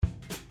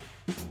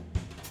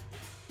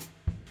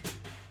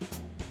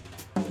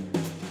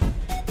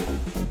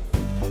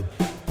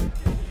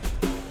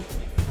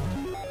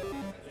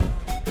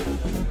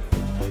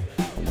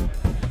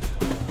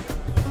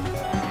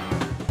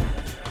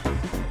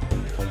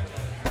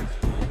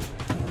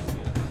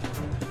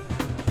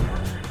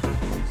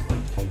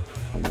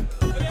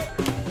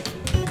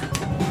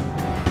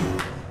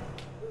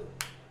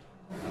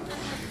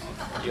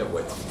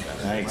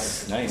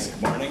Nice.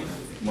 Good morning.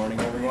 Good morning,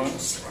 everyone.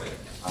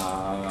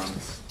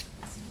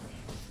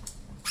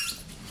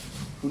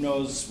 Who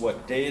knows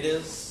what day it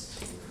is?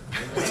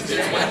 It's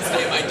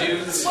Wednesday, my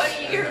dudes.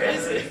 What year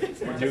is it?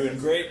 We're doing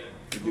great.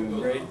 We're doing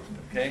great.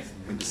 Okay.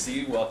 Good to see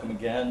you. Welcome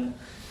again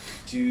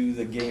to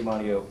the Game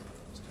Audio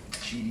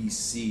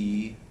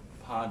GDC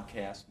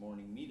podcast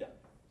morning meetup.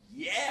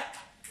 Yeah!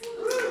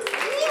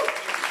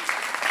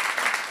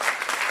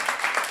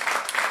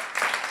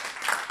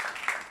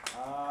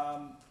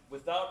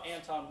 Without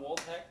Anton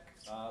Woltek,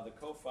 the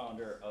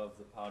co-founder of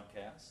the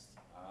podcast,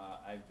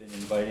 I've been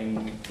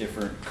inviting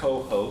different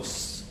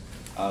co-hosts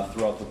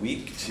throughout the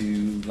week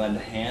to lend a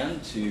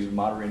hand to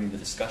moderating the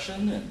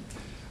discussion and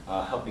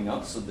helping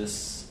out. So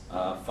this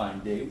fine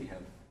day we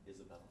have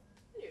Isabella.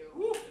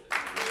 Ew.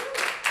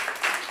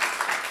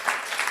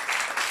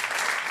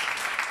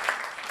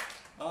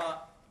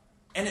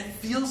 And it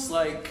feels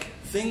like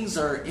things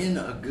are in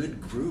a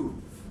good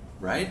groove,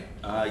 right?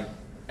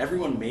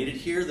 Everyone made it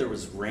here. There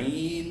was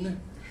rain,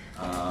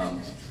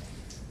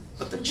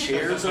 but the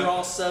chairs are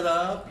all set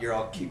up. You're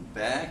all kicked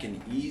back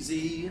and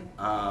easy.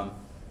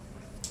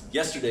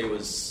 Yesterday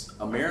was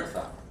a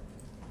marathon,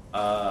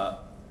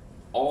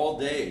 all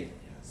day,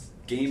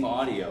 game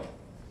audio,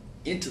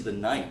 into the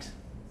night.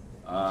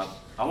 I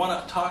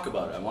want to talk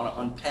about it. I want to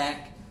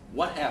unpack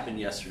what happened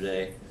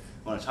yesterday.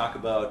 I want to talk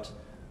about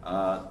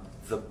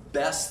the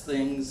best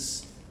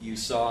things you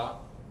saw,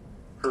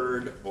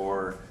 heard,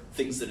 or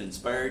things that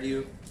inspired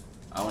you.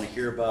 I want to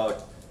hear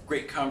about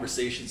great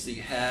conversations that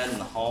you had in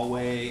the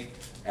hallway,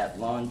 at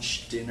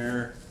lunch,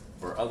 dinner,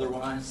 or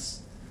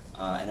otherwise.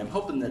 And I'm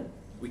hoping that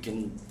we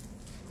can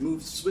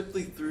move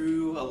swiftly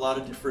through a lot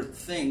of different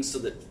things so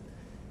that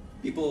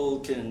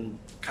people can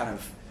kind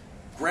of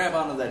grab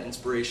onto that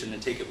inspiration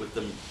and take it with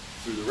them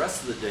through the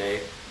rest of the day.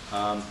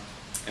 And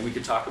we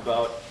can talk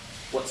about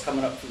what's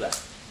coming up for that.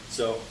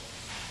 So,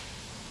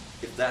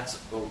 if that's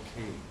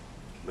okay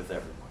with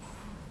everyone.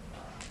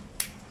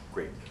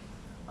 Great.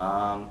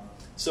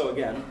 So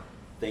again,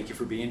 thank you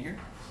for being here.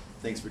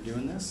 Thanks for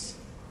doing this.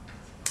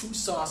 Who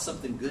saw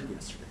something good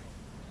yesterday?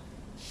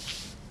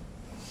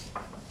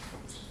 I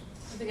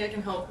think I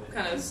can help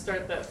kind of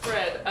start that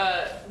thread.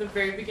 The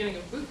very beginning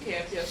of boot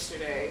camp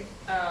yesterday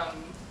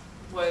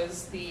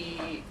was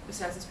the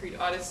Assassin's Creed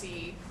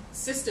Odyssey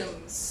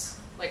systems,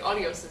 like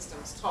audio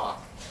systems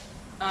talk.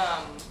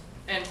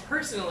 And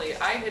personally,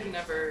 I had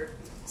never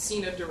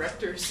seen a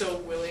director so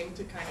willing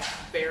to kind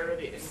of bare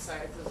the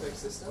insides of their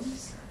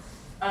systems,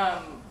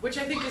 which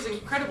I think is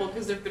incredible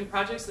because there have been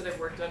projects that I've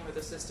worked on where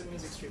the system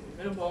is extremely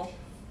minimal,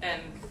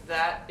 and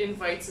that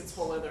invites its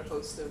whole other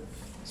host of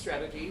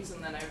strategies.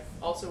 And then I've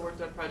also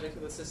worked on projects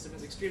where the system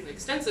is extremely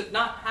extensive,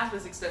 not half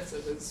as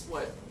extensive as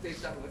what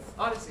they've done with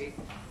Odyssey,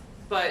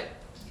 but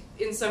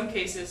in some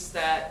cases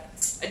that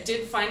I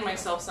did find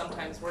myself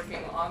sometimes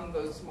working on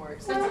those more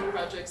extensive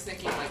projects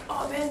thinking like,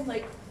 oh man,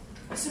 like,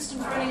 the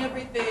system's running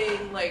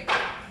everything, like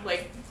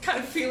kind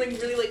of feeling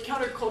really like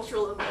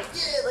countercultural and like,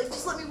 yeah, like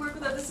just let me work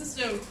without the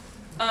system.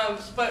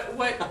 But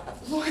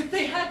what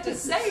they had to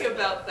say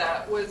about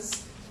that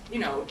was, you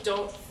know,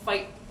 don't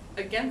fight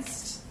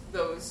against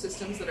those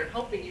systems that are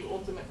helping you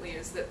ultimately,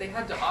 is that they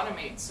had to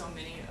automate so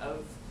many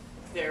of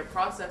their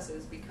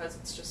processes because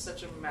it's just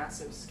such a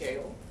massive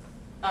scale.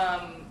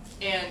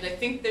 And I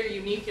think they're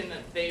unique in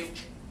that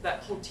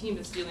that whole team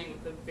is dealing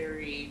with a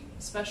very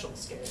special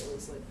scale.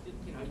 It's like,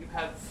 you know, you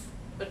have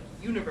a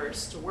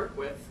universe to work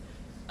with,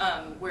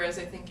 whereas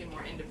I think in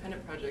more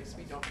independent projects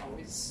we don't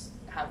always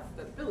have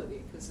that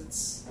ability because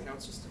it's, you know,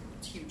 it's just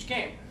a huge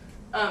game.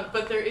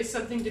 But there is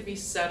something to be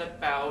said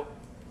about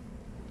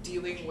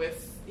dealing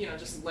with, you know,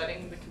 just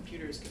letting the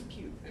computers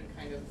compute and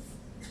kind of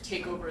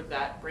take over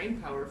that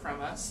brain power from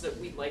us that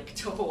we like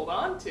to hold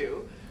on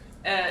to.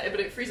 But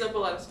it frees up a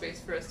lot of space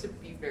for us to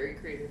be very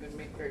creative and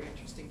make very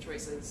interesting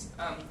choices.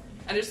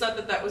 I just thought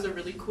that was a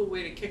really cool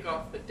way to kick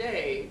off the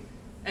day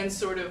and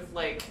sort of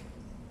like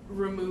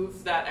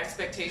remove that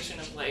expectation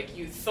of like,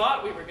 you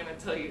thought we were going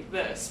to tell you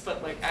this,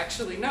 but like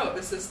actually no,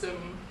 the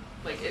system,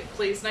 like it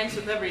plays nice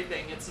with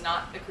everything. It's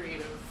not a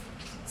creative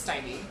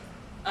stymie.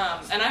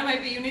 And I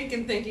might be unique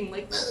in thinking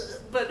like,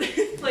 but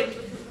like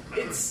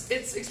it's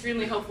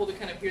extremely helpful to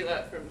kind of hear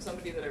that from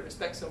somebody that I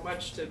respect so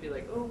much to be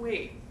like, oh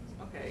wait,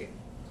 okay.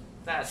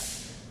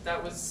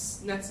 That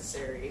was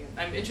necessary.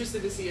 I'm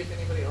interested to see if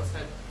anybody else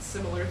had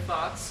similar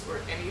thoughts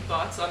or any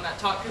thoughts on that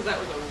talk, because that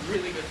was a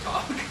really good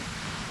talk.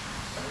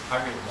 I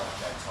really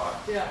loved that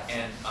talk. Yeah.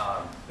 And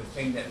the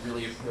thing that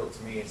really appealed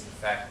to me is the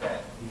fact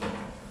that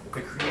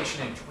the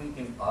creation and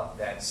tweaking of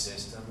that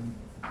system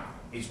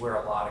is where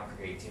a lot of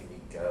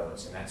creativity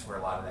goes, and that's where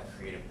a lot of that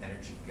creative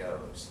energy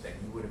goes. That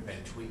you would have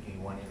been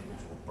tweaking one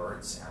individual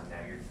bird sound,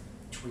 now you're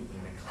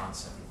tweaking the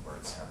concept of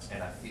bird sounds,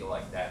 and I feel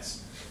like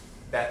that's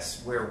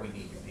where we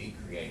need to be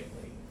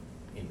creatively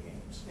in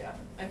games. Yeah,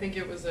 I think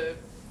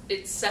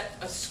it set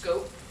a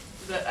scope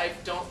that I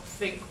don't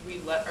think we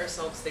let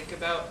ourselves think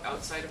about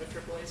outside of a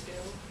AAA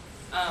scale,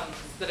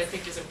 that I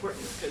think is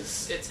important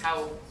because it's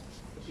how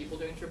the people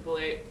doing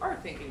AAA are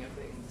thinking of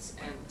things.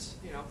 And,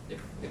 you know, if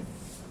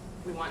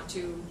we want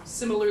to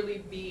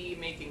similarly be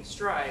making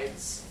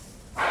strides.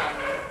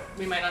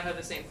 We might not have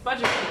the same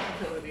budget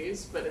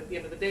capabilities, but at the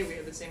end of the day, we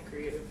have the same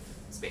creative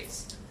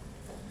space.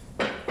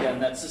 Yeah,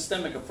 and that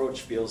systemic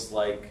approach feels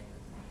like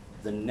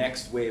the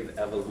next wave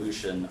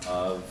evolution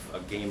of a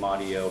game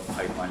audio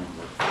pipeline and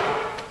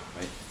workflow.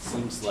 Right? It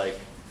seems like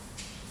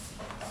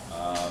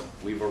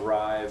we've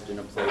arrived in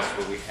a place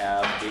where we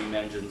have game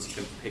engines you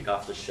can pick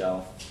off the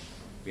shelf.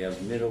 We have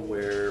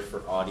middleware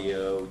for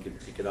audio, we can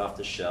pick it off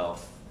the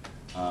shelf.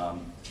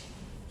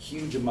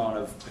 Huge amount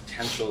of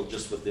potential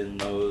just within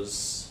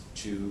those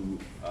two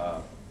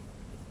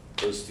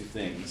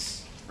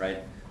things,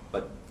 right?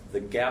 But the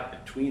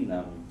gap between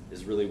them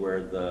is really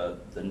where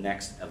the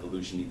next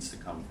evolution needs to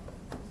come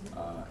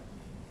from.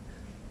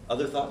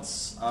 Other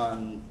thoughts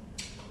on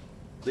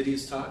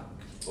Lydia's talk,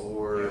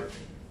 or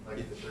like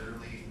the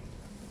early,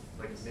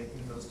 like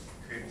making those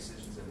creative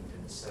decisions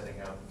and setting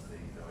up the,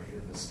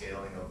 even the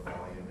scaling of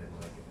volume and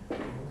like,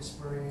 are we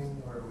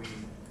whispering, or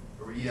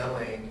are we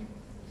yelling?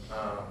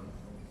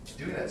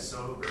 Doing that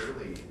so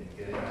early and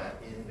getting that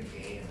in the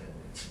game, and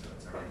it's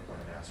already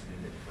kind of mastered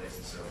into place,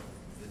 and so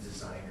the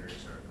designers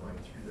are going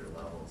through their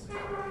levels and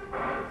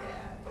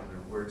whether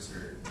it works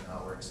or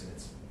not works, and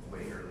it's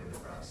way early in the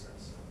process.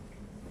 So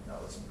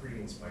that was pretty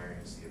inspiring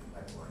to see a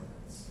pipeline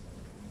that's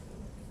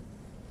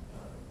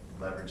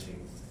leveraging,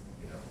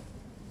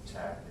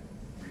 Tact and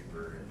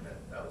Reaper, and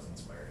that was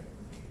inspiring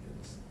for me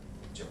to just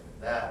jump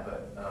at that.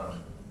 But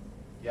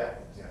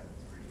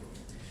it's pretty cool.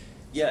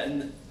 yeah,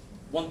 and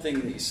one thing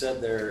that you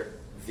said there,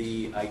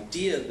 the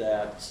idea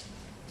that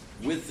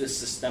with this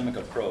systemic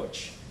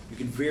approach, you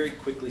can very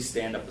quickly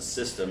stand up a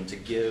system to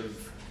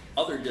give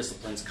other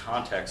disciplines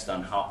context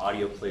on how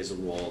audio plays a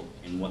role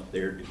in what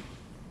they're doing,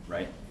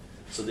 right?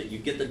 So that you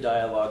get the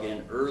dialogue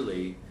in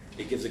early,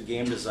 it gives a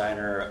game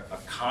designer a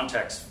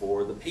context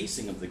for the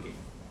pacing of the game,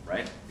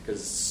 right?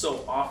 Because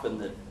so often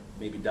that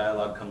maybe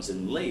dialogue comes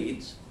in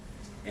late,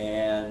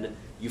 and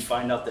you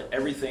find out that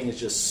everything is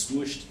just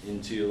smooshed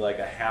into like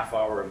a half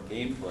hour of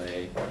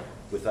gameplay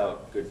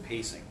without good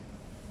pacing.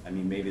 I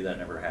mean, maybe that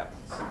never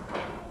happens.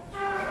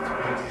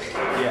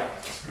 Yeah.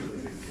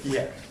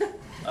 Yeah.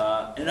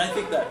 And I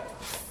think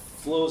that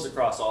flows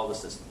across all the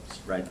systems,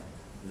 right?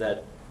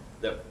 That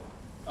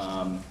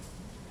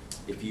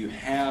if you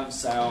have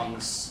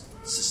sounds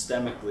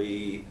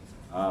systemically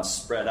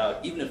spread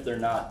out, even if they're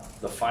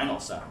not the final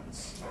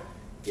sounds,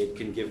 it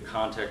can give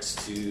context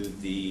to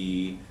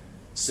the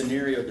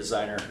scenario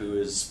designer who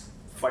is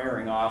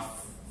firing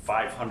off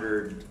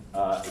 500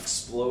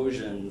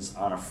 explosions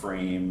on a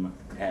frame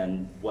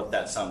and what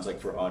that sounds like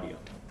for audio.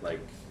 Like,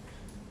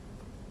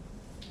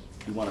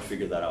 you want to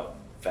figure that out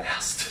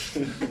fast.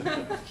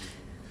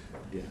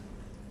 Yeah.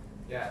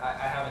 Yeah,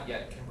 I haven't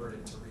yet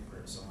converted to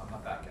Reaper, so I'm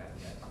not that guy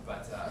yet.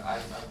 But I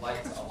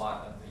liked a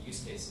lot of the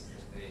use cases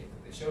that they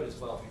showed as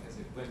well, because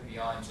it went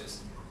beyond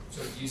just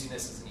sort of using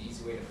this as an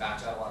easy way to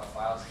batch out a lot of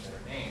files that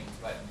are named,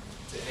 but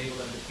to enable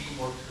them to be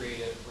more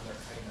creative when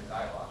they're cutting their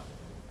dialogue.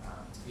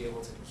 To be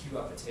able to queue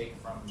up a take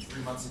from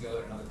 3 months ago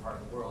in another part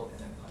of the world and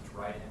then punch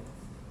right in.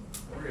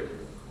 Really,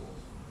 really cool.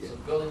 Yeah. So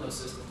building those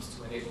systems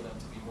to enable them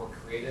to be more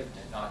creative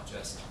and not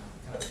just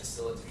kind of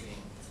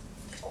facilitating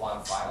a lot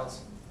of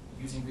files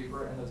using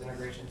Reaper and those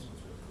integrations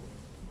was really cool.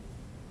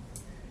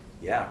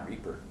 Yeah,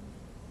 Reaper.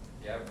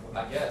 Yeah,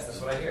 well, I guess that's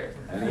what I hear.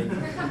 I mean,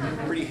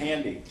 pretty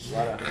handy.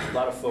 A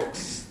lot of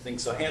folks think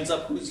so. Hands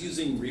up, who's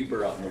using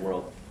Reaper out in the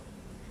world?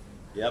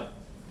 Yep.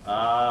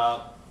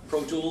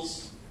 Pro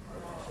Tools?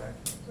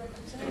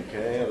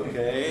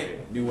 Okay.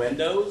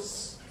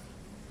 Nuendos?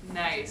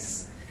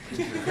 Nice. A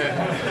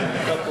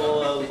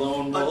couple of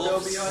lone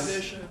wolves. Adobe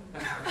Audition.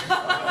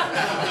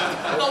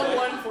 The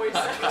one voice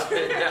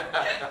actor.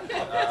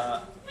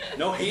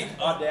 No hate,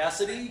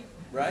 Audacity,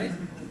 right?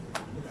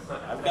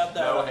 I've got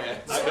that. No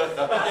hands.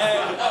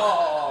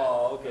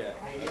 Oh, okay.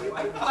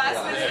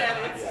 Last minute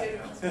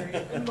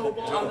edits. And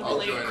mobile on the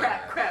blade.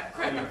 Crap.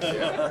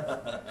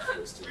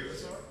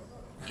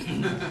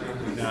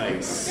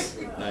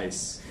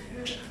 Nice.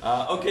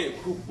 Okay,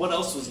 what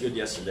else was good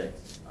yesterday?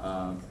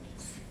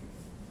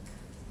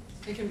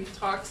 It can be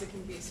talks, it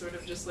can be sort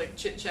of just like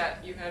chit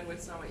chat you had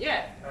with someone.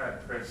 Yeah. All right,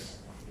 Chris.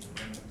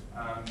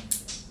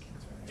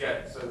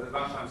 So the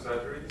lunchtime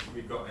surgery,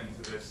 we got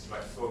into this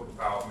talk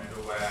about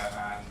middleware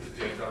and the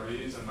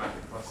DAWs and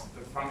across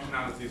the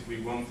functionalities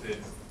we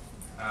wanted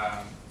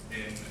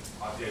in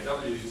our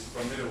DAWs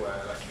from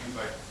middleware, things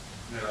like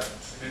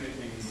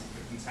mimicking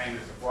the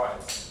containers of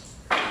Wise,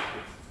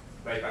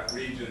 playback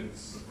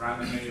regions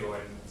randomly or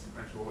in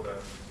sequential order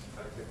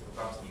at a click of a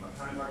button,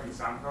 kind of like in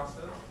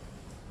Soundcaster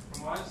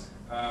from Wise,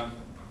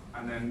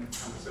 and then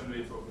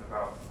similarly talking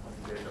about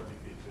DAW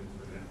features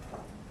within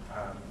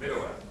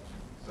middleware.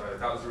 So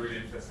that was a really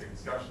interesting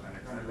discussion, and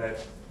it kind of led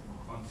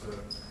onto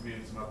me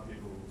and some other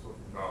people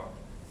talking about,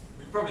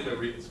 we probably don't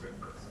read the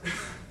script first.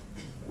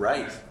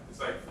 Right.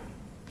 It's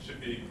should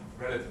be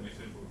relatively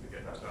simple to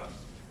get that done.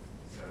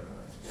 So,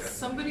 yeah.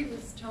 Somebody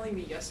was telling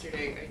me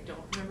yesterday, I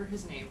don't remember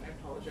his name, I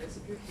apologize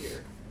if you're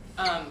here.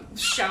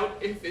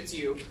 Shout if it's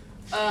you.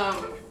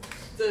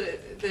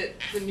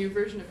 the new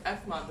version of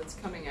Fmod that's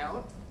coming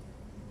out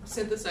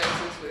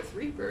synthesizes with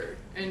Reaper,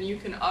 and you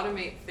can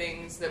automate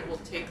things that will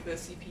take the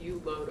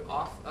CPU load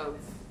off of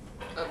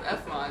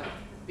Fmod,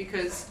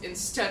 because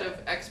instead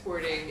of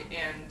exporting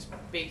and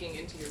baking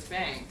into your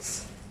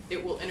banks,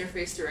 it will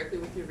interface directly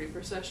with your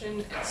Reaper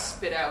session and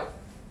spit out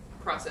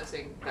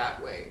processing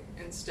that way,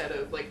 instead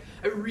of like,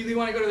 I really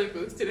want to go to their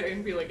booth today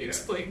and be like,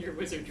 explain your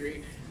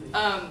wizardry,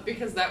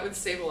 because that would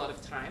save a lot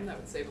of time, that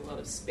would save a lot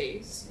of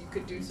space. You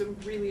could do some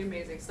really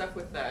amazing stuff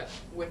with that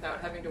without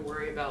having to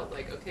worry about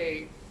like,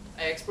 okay,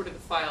 I exported the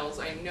files,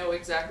 I know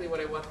exactly what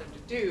I want them to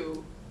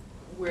do,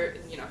 where,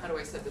 you know, how do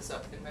I set this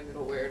up in my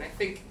middleware? And I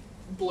think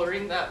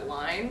blurring that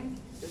line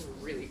is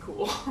really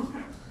cool.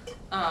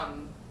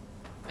 And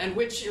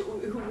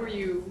who were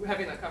you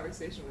having that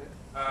conversation with?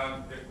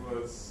 It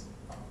was,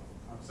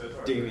 I'm so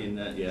sorry. Damien,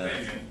 yeah.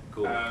 Damien.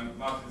 Cool.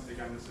 Martin Stig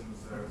Anderson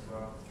was there as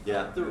well.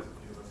 Yeah. There's a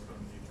few of us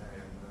from the UK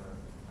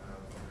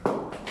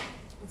and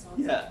That's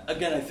awesome. Yeah,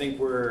 again, I think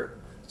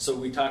so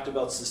we talked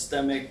about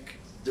systemic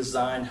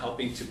design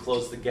helping to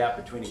close the gap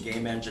between a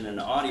game engine and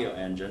an audio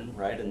engine,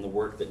 right? And the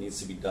work that needs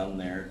to be done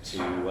there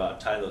to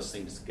tie those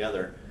things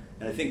together.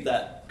 And I think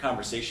that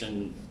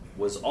conversation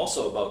was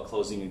also about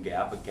closing a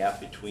gap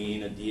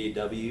between a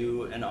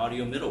DAW and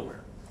audio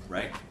middleware,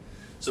 right?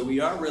 So we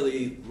are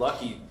really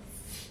lucky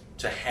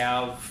to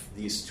have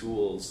these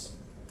tools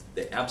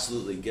that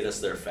absolutely get us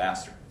there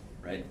faster,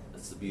 right?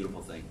 That's the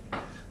beautiful thing.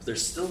 But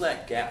there's still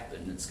that gap,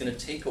 and it's going to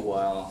take a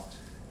while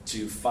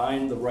to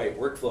find the right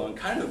workflow and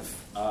kind of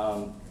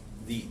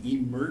the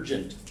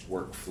emergent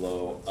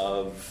workflow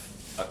of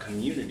a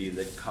community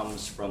that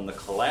comes from the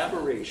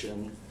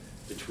collaboration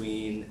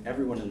between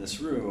everyone in this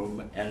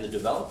room and the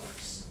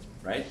developers,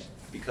 right?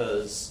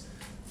 Because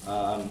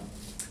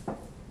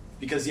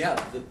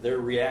they're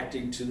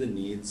reacting to the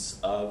needs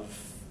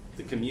of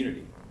the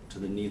community, to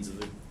the needs of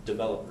the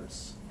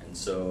developers. And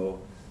so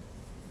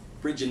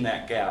bridging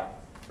that gap,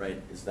 right,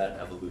 is that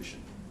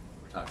evolution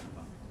we're talking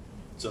about.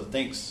 So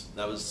thanks.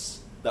 That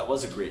was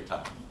a great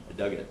talk. I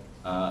dug it.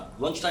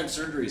 Lunchtime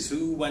surgeries.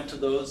 Who went to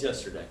those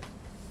yesterday?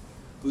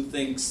 Who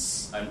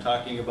thinks I'm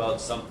talking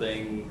about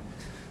something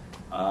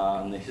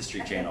on the History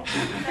Channel?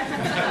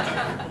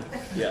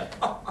 Yeah.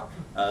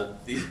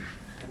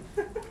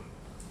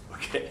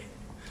 Okay.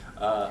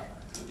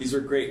 These were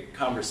great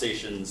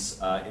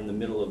conversations in the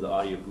middle of the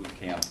audio boot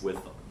camp with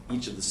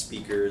each of the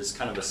speakers,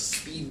 kind of a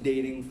speed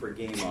dating for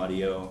game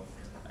audio,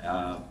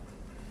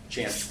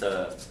 chance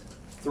to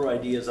throw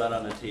ideas out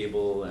on the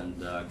table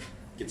and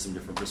get some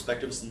different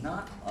perspectives,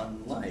 not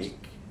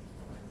unlike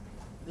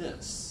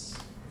this.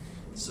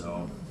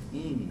 So,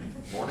 interesting.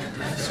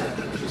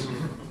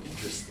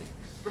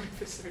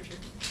 Breakfast surgery.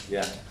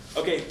 Yeah.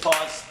 Okay,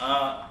 pause.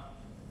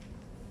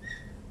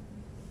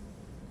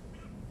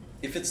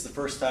 If it's the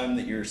first time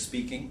that you're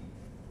speaking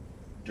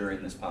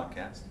during this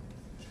podcast,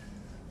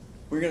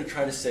 we're going to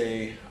try to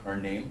say our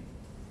name,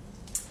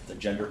 the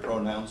gender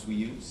pronouns we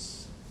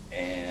use,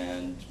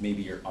 and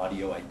maybe your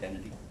audio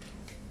identity,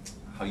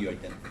 how you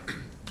identify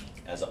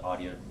as an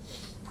audio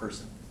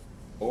person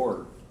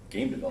or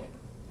game developer.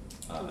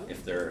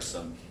 If there are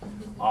some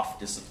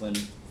off-discipline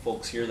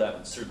folks here, that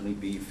would certainly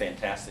be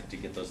fantastic to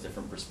get those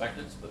different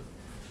perspectives, but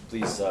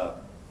please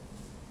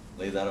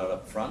lay that out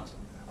up front.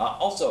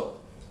 Also,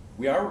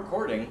 we are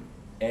recording,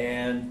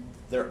 and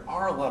there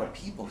are a lot of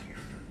people here.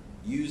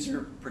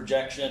 User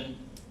projection,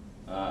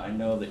 I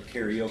know that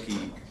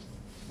karaoke,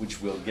 which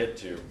we'll get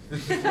to,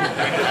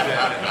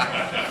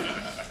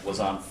 was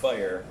on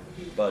fire,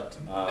 but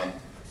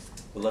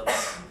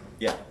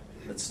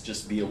let's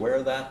just be aware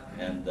of that,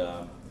 and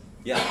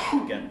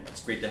again,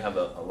 it's great to have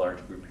a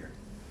large group here.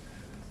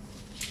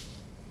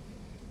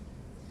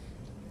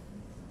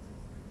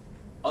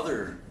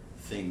 Other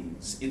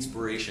things,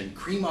 inspiration,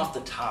 cream off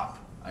the top.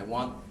 I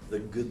want the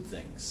good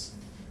things.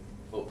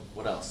 Oh,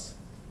 what else?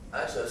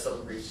 I actually have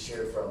something brief to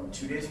share from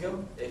 2 days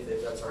ago,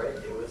 if that's all right.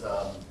 It was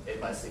in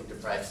my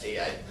sleep-deprived state.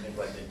 I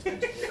neglected to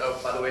mention it. Oh,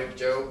 by the way,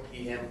 Joe,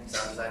 him,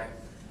 sound designer.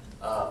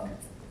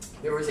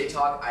 There was a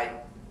talk. I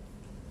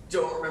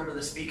don't remember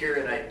the speaker,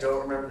 and I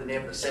don't remember the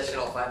name of the session.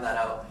 I'll find that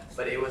out.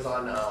 But it was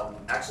on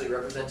actually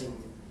representing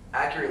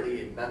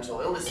accurately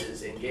mental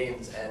illnesses in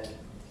games. And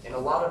in a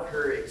lot of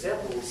her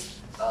examples,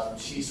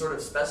 she sort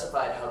of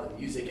specified how the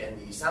music and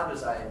the sound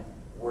design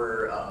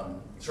were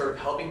sort of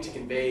helping to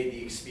convey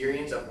the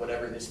experience of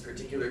whatever this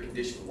particular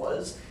condition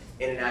was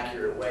in an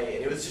accurate way.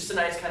 And it was just a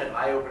nice kind of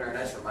eye-opener, a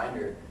nice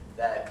reminder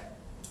that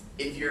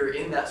if you're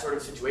in that sort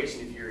of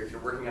situation, if you're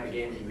working on a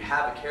game and you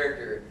have a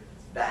character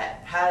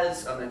that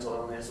has a mental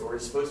illness or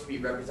is supposed to be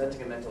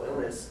representing a mental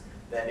illness,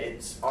 then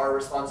it's our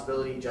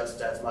responsibility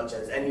just as much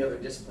as any other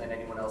discipline,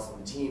 anyone else on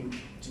the team,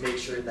 to make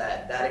sure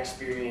that that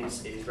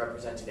experience is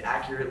represented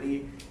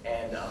accurately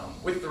and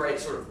with the right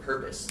sort of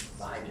purpose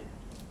behind it.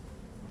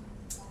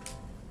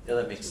 Yeah,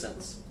 that makes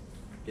sense.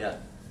 Yeah,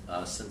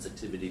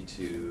 sensitivity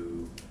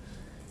to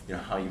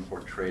how you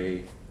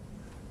portray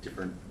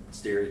different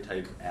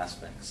stereotype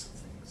aspects of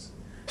things.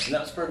 And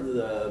that was part of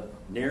the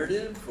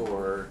narrative,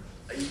 or?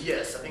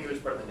 Yes, I think it was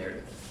part of the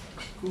narrative.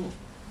 Cool.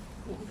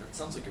 Cool. That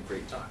sounds like a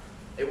great talk.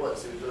 It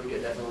was really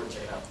good. Definitely worth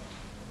checking out.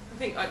 I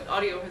think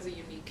audio has a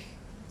unique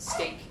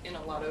stake in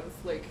a lot of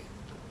like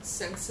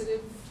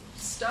sensitive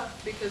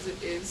stuff because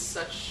it is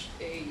such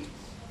a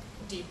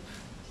deep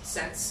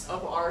sense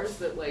of ours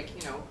that, like,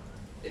 you know,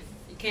 if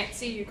you can't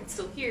see, you can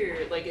still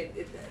hear. Like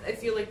I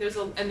feel like there's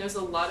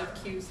a lot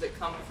of cues that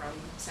come from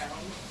sound.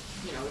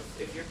 You know,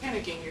 if you're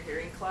panicking, you're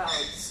hearing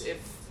clouds. If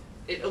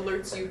it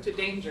alerts you to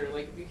danger,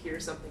 like if you hear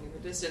something in the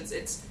distance,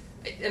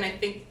 and I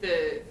think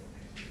the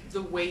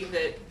way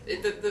that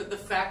the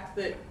fact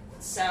that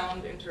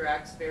sound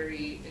interacts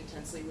very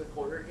intensely with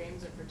horror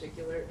games in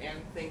particular, and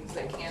things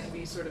that can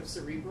be sort of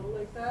cerebral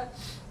like that,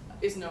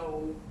 is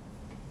no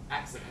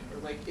accident, or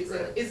like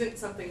isn't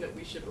something that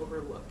we should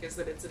overlook. Is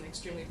that it's an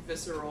extremely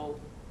visceral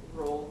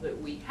role that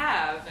we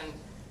have, and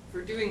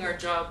for doing our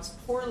jobs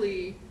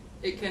poorly,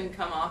 it can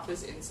come off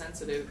as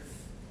insensitive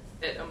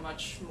at a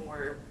much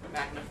more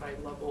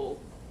magnified level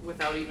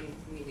without even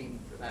meaning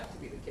for that to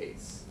be the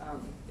case.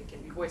 It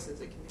can be voices,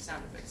 it can be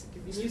sound effects, it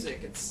can be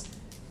music.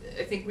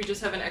 I think we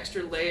just have an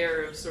extra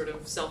layer of sort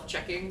of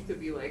self-checking to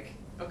be like,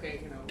 okay,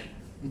 you know,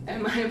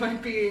 am I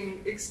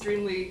being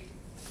extremely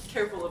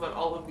careful about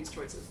all of these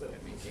choices that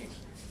I'm making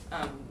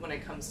when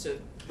it comes to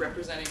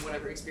representing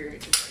whatever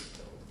experience you're trying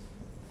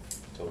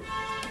to build.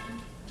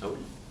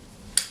 Totally.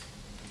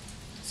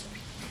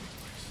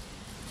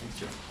 Thanks,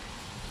 Joe.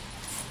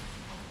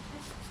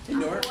 Hey,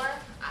 Nora.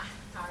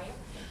 How are you?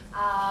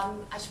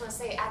 I just want to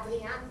say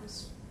Adrienne,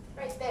 who's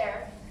right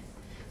there.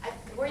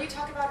 Were you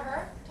talking about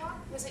her, Tom?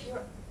 Was it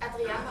your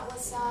Adrienne that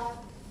was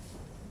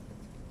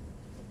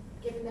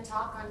giving the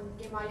talk on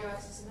game audio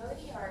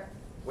accessibility, or?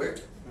 Where?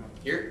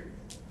 Here?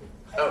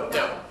 Oh,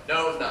 no, it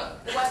was not.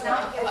 It was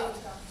not?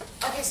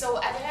 Okay, so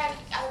Adrienne,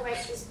 anyway,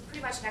 is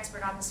pretty much an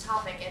expert on this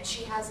topic, and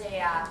she has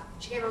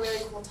she gave a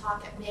really cool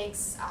talk at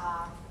MIGS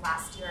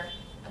last year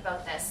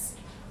about this.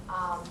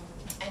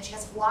 And she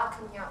has a blog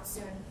coming out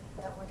soon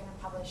that we're going to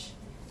publish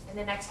in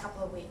the next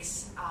couple of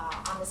weeks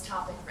on this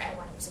topic for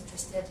anyone who's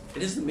interested.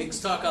 And is the MIGS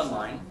talk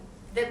online?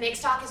 The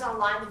MIGS talk is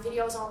online. The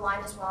video is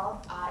online as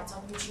well. It's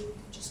on YouTube.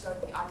 Just go to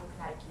the Audio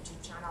Kinetic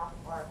YouTube channel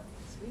or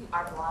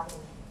our blog,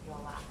 and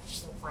you'll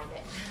find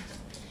it.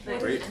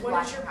 Great.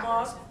 What is your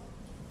blog?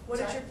 What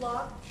is your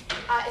blog?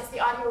 It's the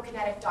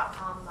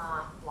audiokinetic.com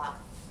blog.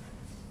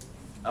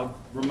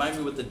 Remind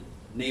me what the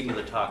name of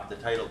the talk, the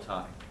title. The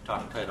talk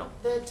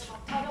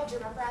title, do you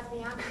remember,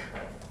 Adrienne?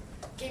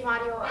 Game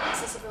audio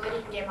accessibility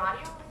in game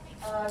audio,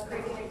 I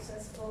think. Creating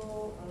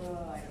accessible,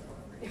 I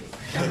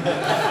don't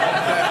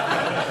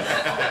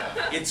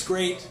know. It's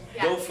great.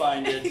 Yeah. Go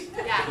find it.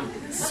 Yeah.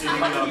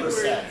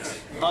 100%.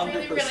 100%.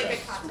 Really, really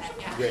good content,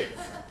 yeah. Great.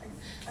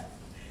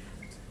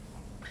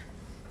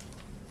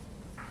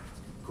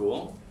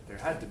 Cool. There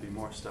had to be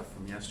more stuff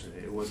from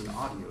yesterday. It was an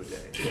audio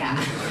day.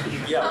 Yeah.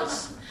 Yeah,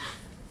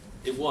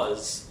 it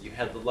was. You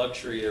had the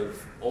luxury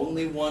of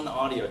only one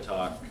audio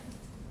talk,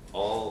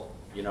 all,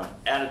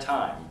 at a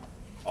time,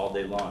 all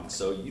day long.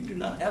 So you do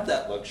not have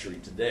that luxury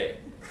today,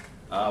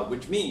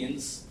 which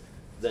means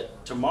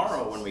that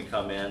tomorrow when we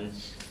come in,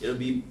 it'll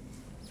be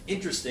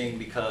interesting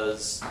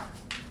because,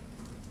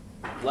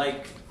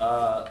 like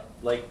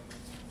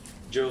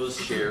Joe's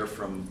share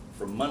from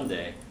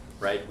Monday,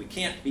 right? We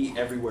can't be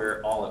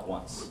everywhere all at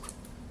once.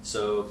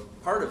 So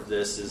part of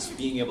this is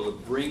being able to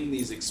bring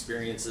these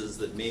experiences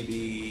that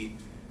maybe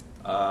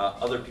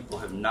other people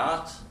have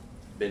not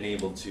been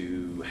able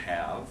to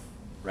have,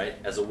 right?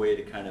 As a way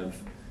to kind of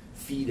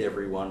feed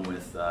everyone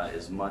with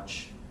as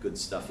much good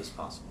stuff as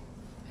possible.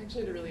 I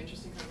actually had a really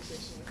interesting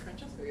conversation with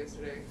Francesco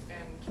yesterday,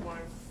 and one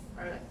of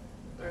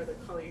our other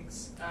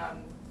colleagues,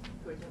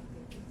 who I don't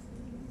think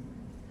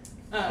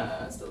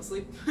is still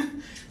asleep,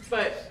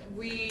 but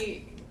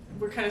we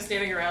were kind of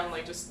standing around,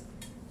 like, just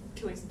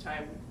killing some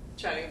time,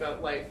 chatting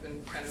about life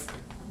and kind of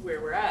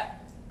where we're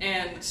at,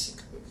 and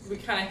we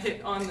kind of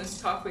hit on this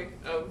topic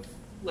of,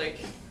 like,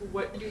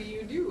 what do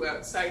you do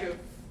outside of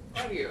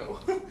audio?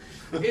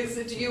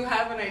 Do you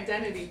have an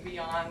identity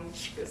beyond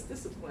this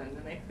discipline?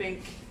 And I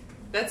think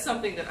that's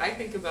something that I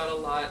think about a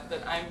lot,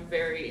 that I'm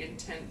very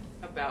intent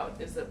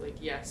about, is that, like,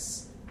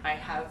 yes, I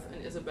have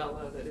an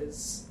Isabella that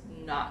is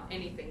not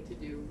anything to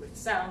do with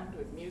sound,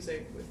 with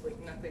music, with, like,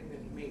 nothing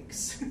that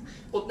makes,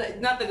 well,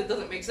 not that it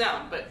doesn't make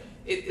sound, but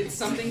it's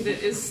something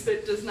that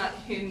does not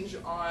hinge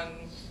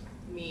on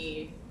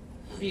me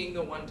being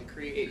the one to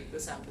create the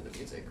sound of the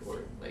music, or,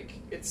 like,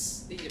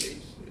 it's,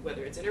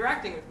 whether it's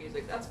interacting with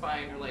music, that's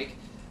fine, or, like,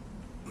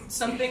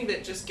 something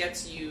that just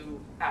gets you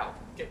out,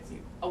 gets you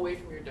away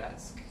from your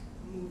desk,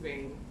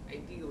 moving.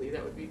 Ideally,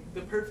 that would be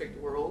the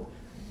perfect world.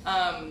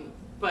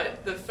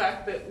 But the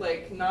fact that,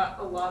 like, not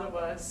a lot of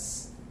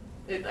us,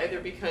 either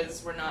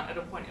because we're not at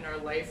a point in our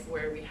life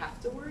where we have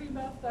to worry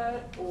about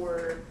that,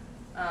 or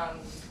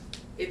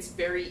it's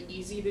very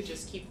easy to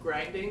just keep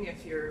grinding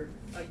if you're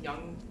a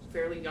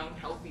fairly young,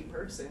 healthy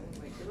person.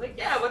 Like, you're like,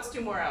 yeah, let's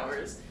do more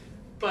hours.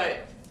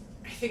 But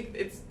I think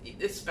it's,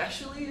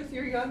 especially if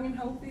you're young and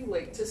healthy,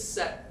 like, to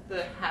set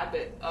the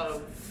habit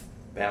of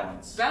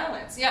Balance.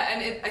 Yeah,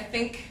 and I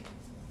think,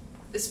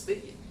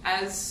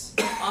 as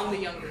on the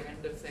younger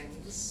end of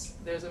things,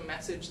 there's a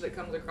message that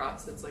comes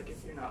across that's like,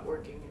 if you're not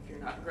working, if you're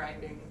not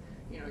grinding,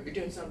 you're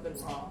doing something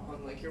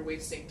wrong, like you're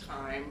wasting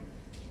time.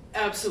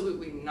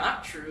 Absolutely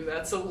not true.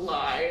 That's a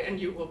lie, and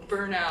you will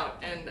burn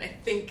out. And I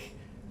think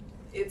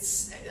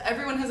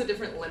everyone has a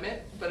different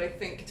limit, but I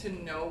think to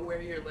know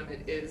where your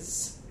limit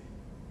is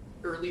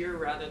earlier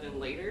rather than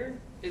later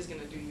is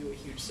going to do you a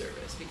huge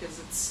service,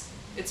 because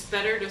it's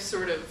better to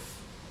sort of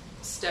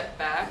step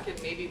back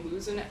and maybe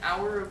lose an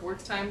hour of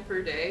work time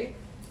per day,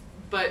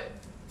 but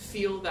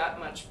feel that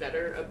much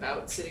better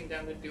about sitting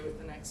down to do it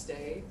the next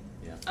day.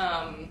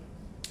 Yeah.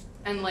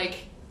 And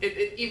like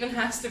it even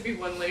has to be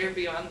one layer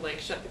beyond like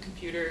shut the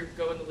computer,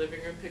 go in the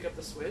living room, pick up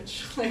the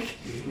Switch. Like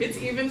it's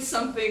even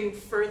something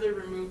further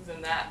removed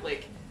than that.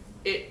 Like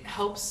it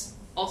helps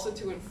also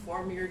to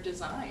inform your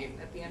design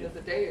at the end of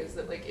the day, is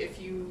that like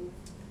if you...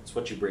 It's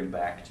what you bring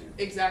back to.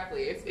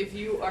 Exactly. If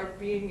you are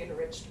being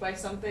enriched by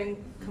something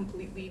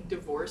completely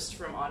divorced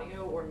from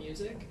audio or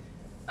music,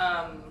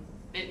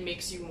 it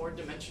makes you more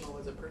dimensional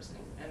as a person.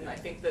 And I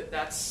think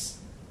that's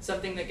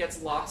something that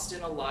gets lost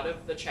in a lot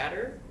of the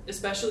chatter,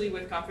 especially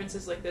with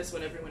conferences like this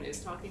when everyone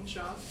is talking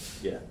shop.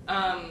 Yeah.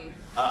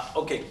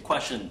 Okay,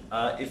 question.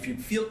 If you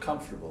feel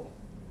comfortable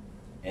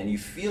and you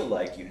feel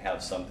like you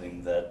have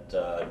something that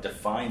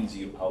defines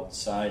you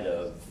outside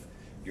of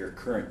your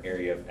current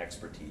area of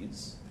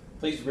expertise,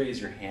 please raise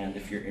your hand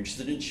if you're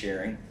interested in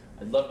sharing.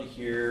 I'd love to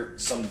hear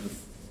some of the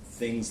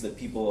things that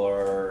people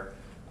are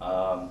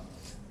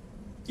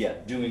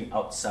doing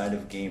outside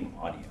of game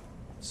audio.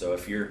 So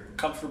if you're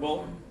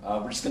comfortable,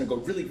 we're just going to go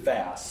really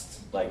fast,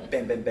 like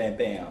bam, bam, bam,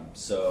 bam.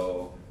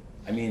 So,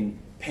 I mean,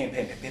 pam,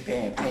 pam, pam,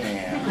 pam,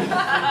 pam, pam.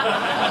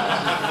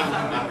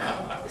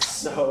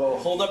 So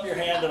hold up your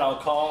hand and I'll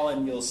call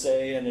and you'll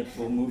say, and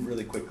we'll move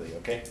really quickly,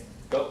 okay?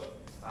 Go.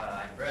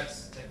 I'm Brett,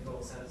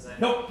 technical sound design.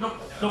 No.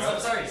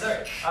 Sorry.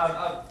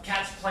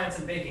 Cats, plants,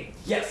 and baking.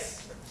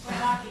 Yes.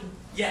 Hockey.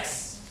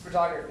 Yes.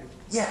 Photography.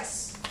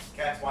 Yes.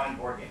 Cats, wine, and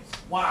board games.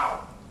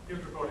 Wow.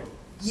 Gift recording.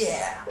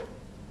 Yeah.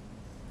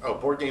 Oh,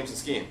 board games and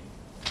skiing.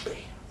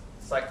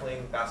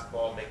 Cycling,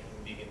 basketball, making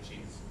vegan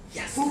cheese.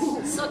 Yes.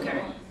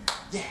 Soccer.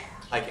 Yeah.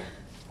 Hiking.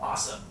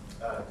 Awesome.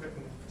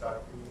 Cooking,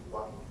 photography,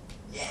 walking.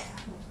 Yeah.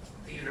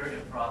 Theater,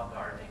 improv,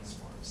 gardening,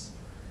 sports.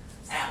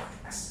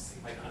 Alex.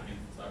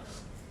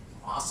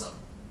 Awesome.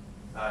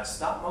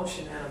 Stop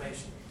motion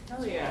animation.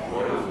 Hell yeah.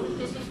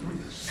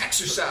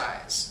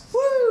 Exercise.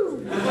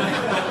 Woo!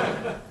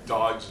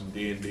 Dogs and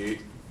D&D.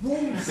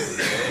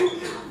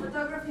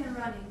 Photography and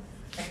running.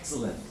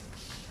 Excellent.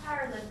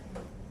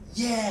 Powerlifting.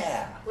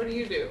 Yeah. What do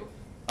you do?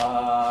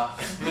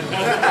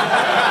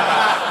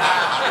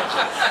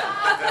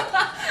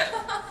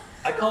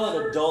 I call it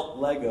adult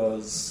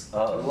Legos.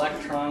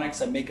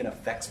 Electronics, I make an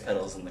effects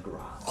pedals in the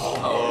garage.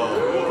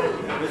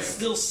 It's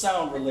still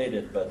sound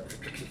related, but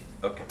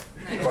okay.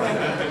 Very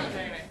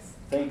nice.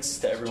 Thanks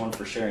to everyone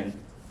for sharing.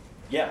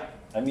 Yeah,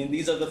 I mean,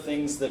 these are the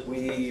things that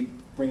we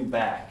bring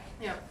back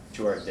Yeah.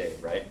 to our day,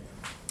 right?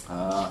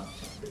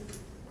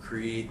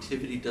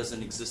 Creativity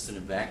doesn't exist in a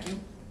vacuum?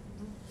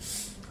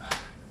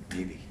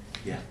 Maybe.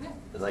 Yeah,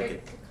 I like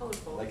it.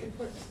 Colorful. Like it.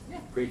 Important.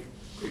 Yeah. Great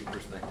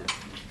perspective.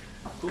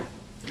 Cool,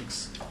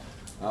 thanks.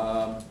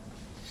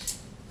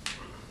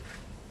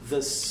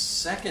 The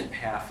second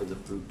half of the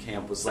boot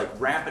camp was like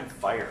rapid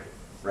fire,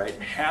 right?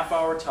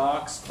 Half-hour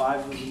talks,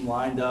 5 of them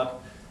lined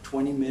up,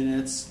 20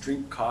 minutes,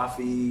 drink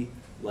coffee,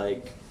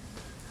 like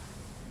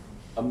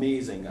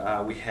amazing.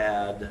 We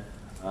had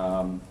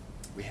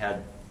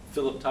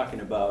Philip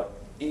talking about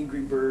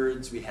Angry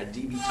Birds. We had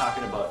DB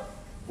talking about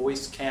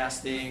voice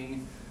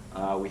casting.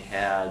 We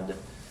had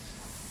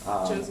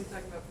Josie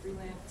talking about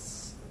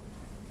freelance.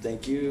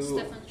 Thank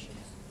you.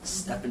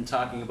 Stefan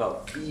talking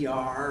about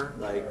VR,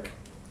 like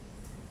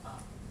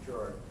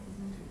Gerard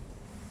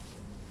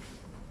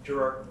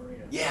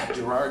Marino. yeah,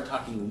 Gerard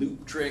talking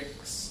loop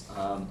tricks.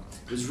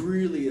 It was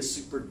really a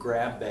super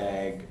grab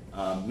bag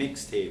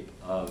mixtape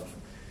of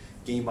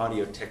game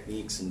audio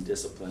techniques and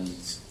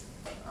disciplines.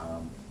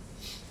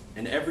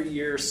 And every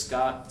year,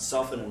 Scott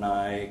Selfin and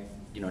I,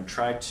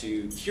 try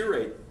to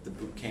curate the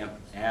boot camp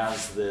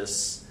as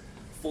this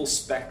full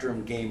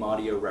spectrum game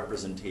audio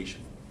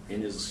representation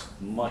in as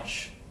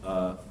much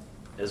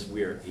as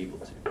we're able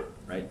to,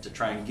 right? To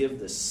try and give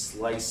this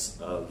slice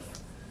of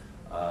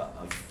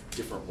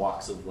different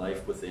walks of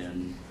life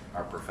within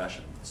our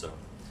profession. So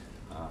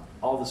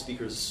all the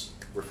speakers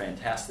were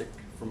fantastic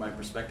from my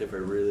perspective. I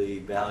really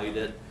valued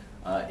it.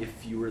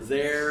 If you were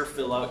there,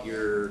 fill out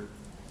your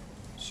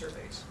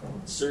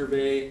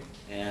survey,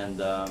 and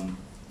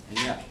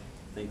yeah,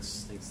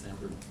 thanks to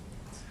everyone.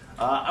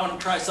 I want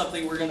to try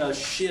something. We're going to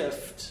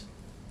shift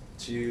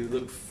to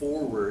look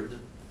forward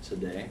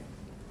today.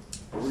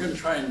 We're going to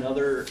try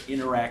another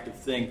interactive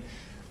thing,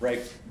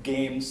 right?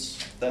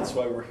 Games, that's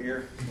why we're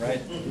here,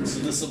 right? So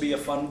this will be a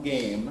fun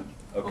game,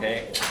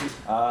 okay?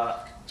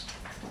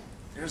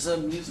 There's a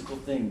musical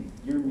thing.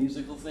 You're a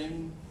musical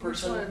thing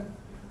person? Which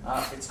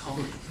one? It's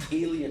called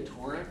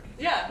aleatoric.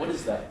 Yeah. What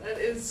is that? That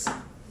is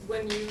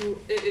when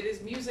it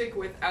is music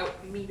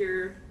without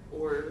meter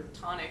or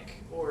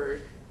tonic, or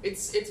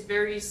it's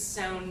very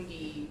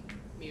soundy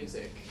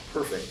music.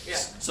 Perfect. Yeah.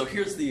 So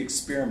here's the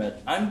experiment.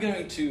 I'm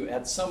going to,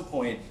 at some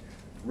point,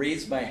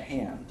 raise my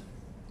hand.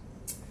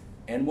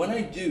 And when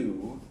I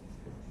do,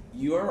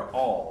 you're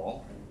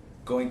all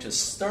going to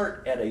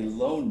start at a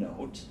low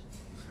note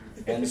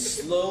and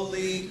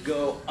slowly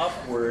go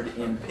upward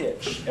in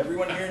pitch.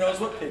 Everyone here knows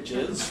what pitch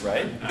is,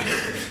 right?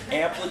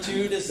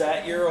 Amplitude, is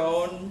that your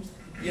own,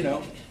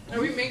 Are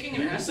we making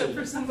an asset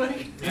for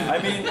somebody? I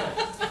mean,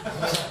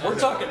 we're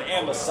talking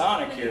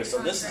ambisonic here, so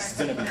this is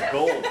going to be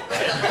gold,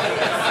 right?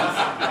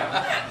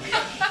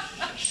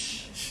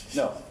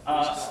 No.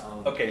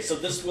 Okay, so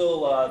this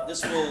will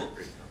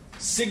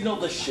signal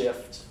the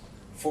shift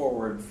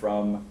forward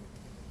from.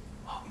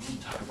 Oh, we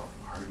didn't talk about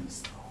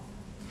parties though.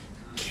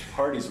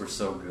 Parties were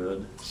so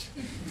good.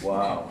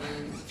 Wow.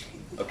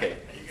 Okay,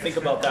 think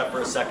about that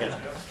for a second.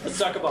 Let's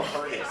talk about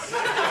parties.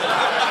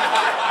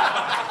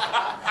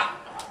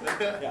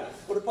 Yeah,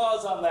 put a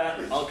pause on that.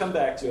 I'll come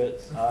back to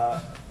it.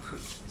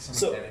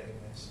 So,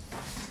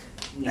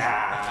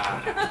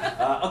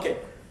 nah. Okay,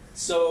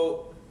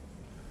 so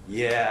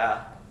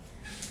yeah,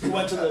 we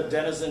went to the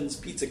Denizens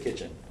Pizza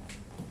Kitchen.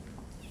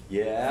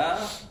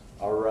 Yeah.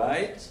 All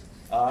right.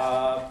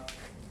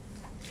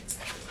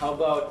 How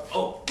about?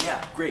 Oh,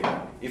 yeah, great.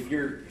 If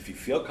you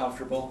feel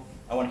comfortable,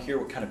 I want to hear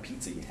what kind of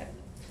pizza you had.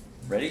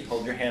 Ready?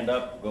 Hold your hand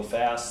up. Go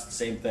fast.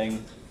 Same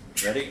thing.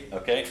 Ready?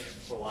 Okay.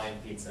 Hawaiian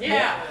pizza.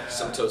 Yeah.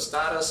 Some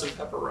tostada, some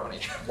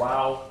pepperoni.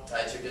 Wow.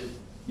 Thai chicken.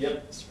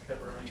 Yep.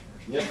 Pepperoni.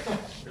 Yep.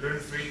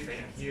 Gluten-free,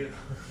 thank you.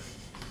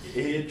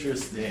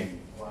 Interesting.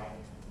 Wow.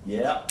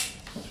 Yeah.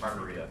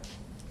 Margarita.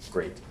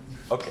 Great.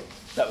 Okay,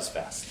 that was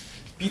fast.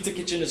 Pizza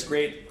Kitchen is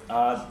great.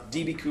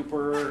 DB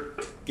Cooper,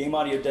 Game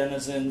Audio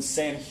Denizens,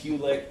 Sam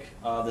Hulick.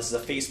 This is a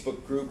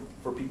Facebook group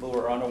for people who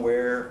are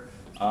unaware.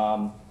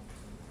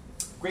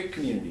 Great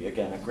community.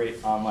 Again, a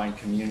great online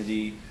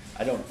community.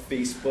 I don't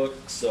Facebook,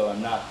 so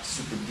I'm not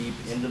super deep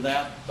into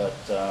that, but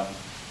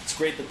it's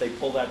great that they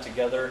pull that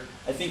together.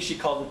 I think she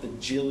called it the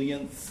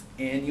Jillionth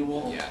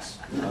annual. Yes.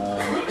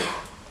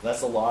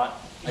 That's a lot,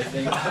 I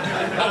think.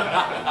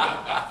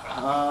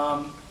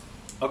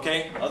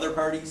 Okay, other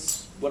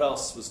parties. What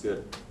else was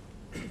good?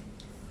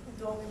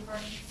 Dolby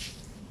party.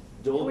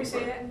 Dolby Can we say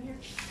party. that in here?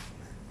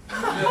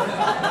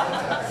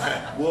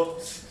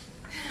 Whoops.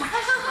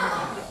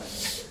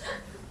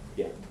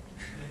 Yeah,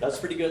 that's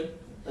pretty good.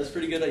 That's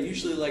pretty good. I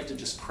usually like to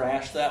just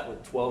crash that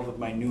with 12 of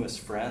my newest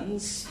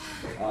friends,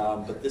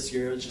 but this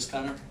year it was just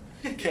kind of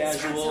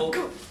casual.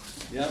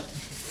 Yep.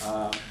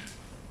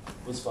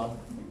 Was fun.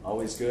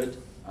 Always good.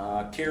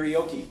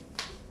 Karaoke.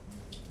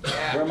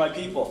 Yeah. Where are my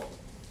people?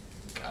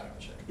 Got it,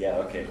 check. Yeah,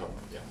 okay.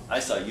 Yeah. I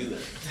saw you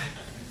there.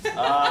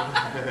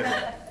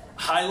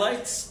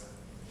 Highlights?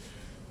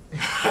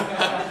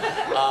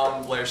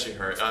 Blair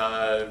Sheehan,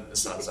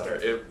 Sun Center.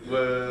 It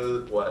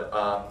was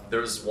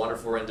there was a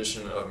wonderful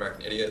rendition of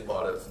American Idiot, a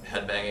lot of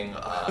headbanging.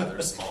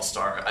 There's a small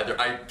star.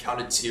 I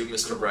counted 2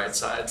 Mr.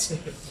 Brightsides,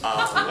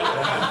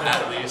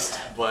 at least.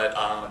 But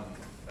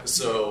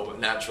so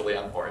naturally,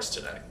 I'm hoarse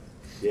today.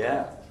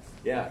 Yeah.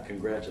 Yeah,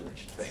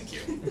 congratulations. Thank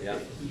you. Yeah.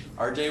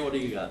 RJ, what do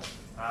you got?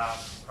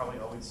 Probably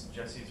always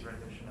Jesse's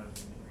rendition of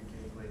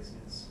Enrique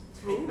Iglesias.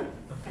 Ooh.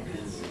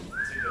 It's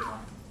a good one.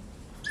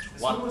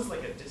 This One. one was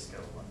like a disco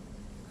one.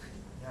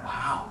 Yeah.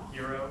 Wow.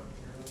 Hero.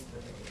 It's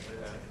like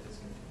a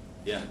disco.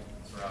 Yeah.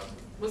 It's rousing.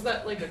 Was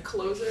that like a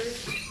closer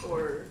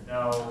or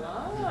No.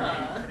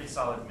 Ah. Pretty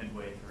solid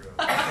midway through.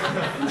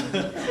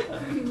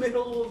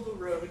 middle of the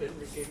road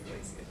Enrique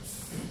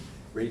Iglesias?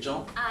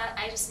 Rachel?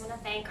 I just want to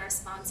thank our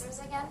sponsors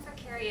again for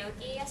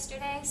karaoke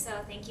yesterday. So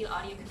thank you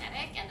Audio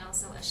Kinetic and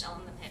also A Shell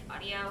in the Pit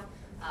Audio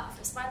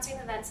for sponsoring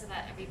the event so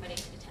that everybody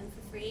could attend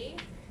for free.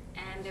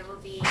 And there will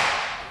be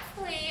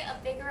hopefully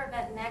a bigger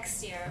event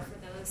next year for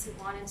those who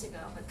wanted to go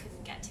but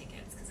couldn't get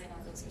tickets because I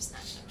know those are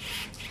snatched up.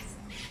 So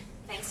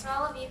thanks for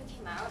all of you who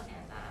came out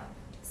and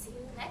see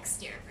you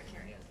next year for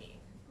karaoke.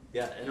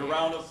 Yeah, and a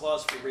round of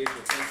applause for Rachel.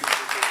 Thank you for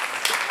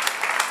taking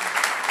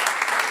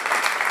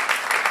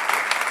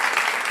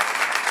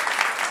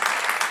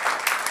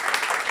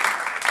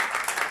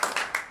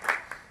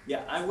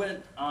Yeah, I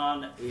went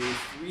on a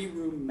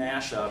 3-room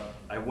mashup.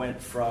 I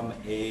went from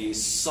a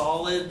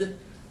solid,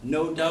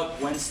 no doubt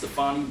Gwen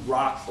Stefani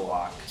rock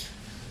block,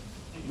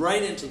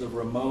 right into the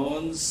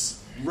Ramones,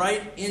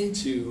 right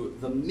into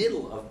the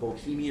middle of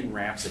Bohemian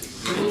Rhapsody.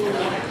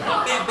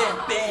 Bam, bam,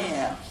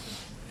 bam!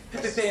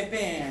 Bam, bam,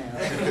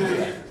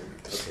 bam!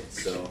 Okay,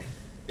 so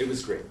it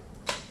was great.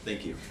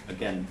 Thank you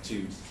again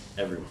to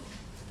everyone.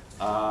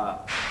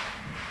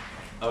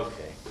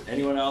 Okay,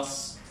 anyone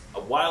else?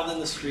 Wild in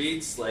the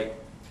streets, like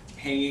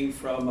hanging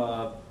from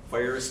a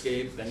fire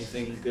escape,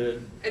 anything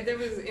good? There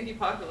was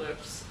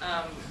Indiepocalypse.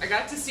 I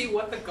got to see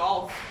What the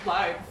Golf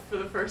live for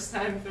the first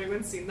time. If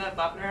anyone's seen that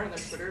bopping around on their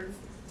Twitter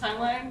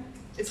timeline,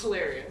 it's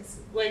hilarious.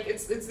 Like,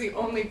 it's the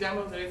only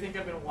demo that I think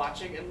I've been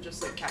watching and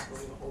just like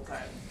cackling the whole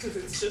time because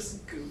it's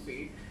just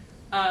goofy.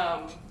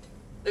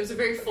 It was a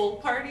very full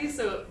party,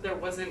 so there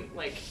wasn't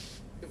like,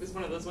 it was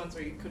one of those ones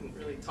where you couldn't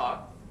really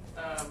talk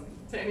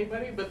to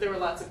anybody, but there were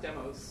lots of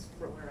demos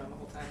rolling around the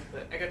whole time.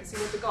 But I got to see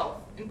What the Golf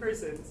in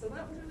person, so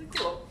that was really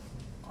cool.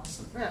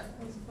 Awesome. Yeah,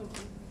 that was a fun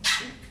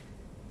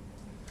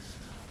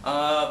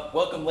one.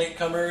 Welcome,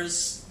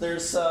 latecomers.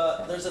 There's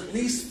at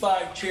least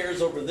 5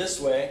 chairs over this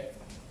way.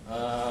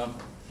 At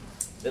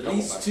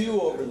least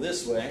 2 over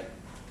this way.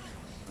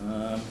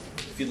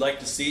 If you'd like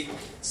to sit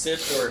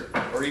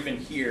or even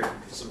here.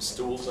 Some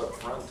stools up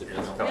front and then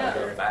a Yeah.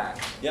 couple back.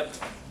 Yep.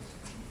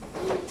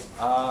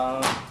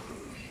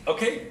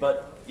 Okay,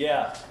 but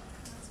yeah,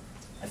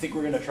 I think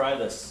we're gonna try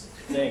this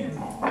thing.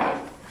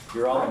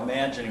 You're all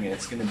imagining it.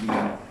 It's gonna be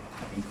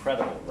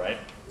incredible, right?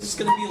 It's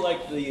gonna be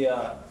like the.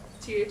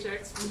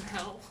 THX from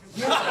hell.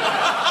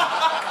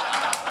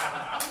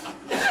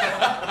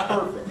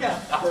 Perfect. Yeah.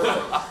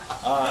 Perfect.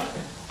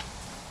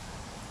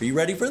 Are you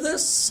ready for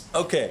this?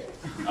 Okay.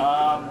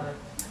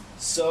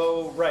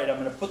 So, right, I'm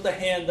going to put the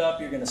hand up.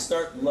 You're going to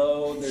start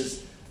low.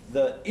 There's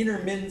the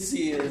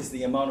intermittency is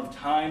the amount of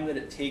time that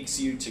it takes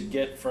you to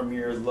get from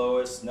your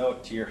lowest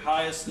note to your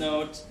highest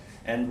note.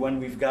 And when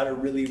we've got a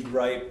really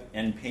ripe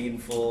and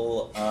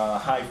painful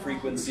high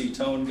frequency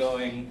tone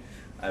going,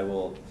 I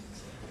will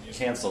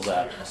cancel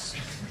that.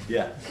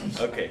 Yeah.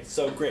 Okay.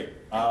 So great.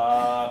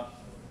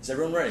 Is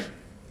everyone ready?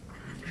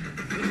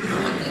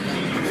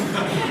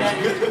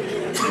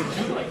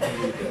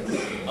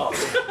 Oh.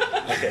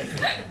 Okay.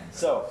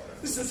 So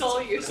This is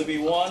all you. this will be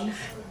 1,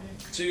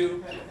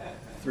 2,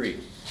 3.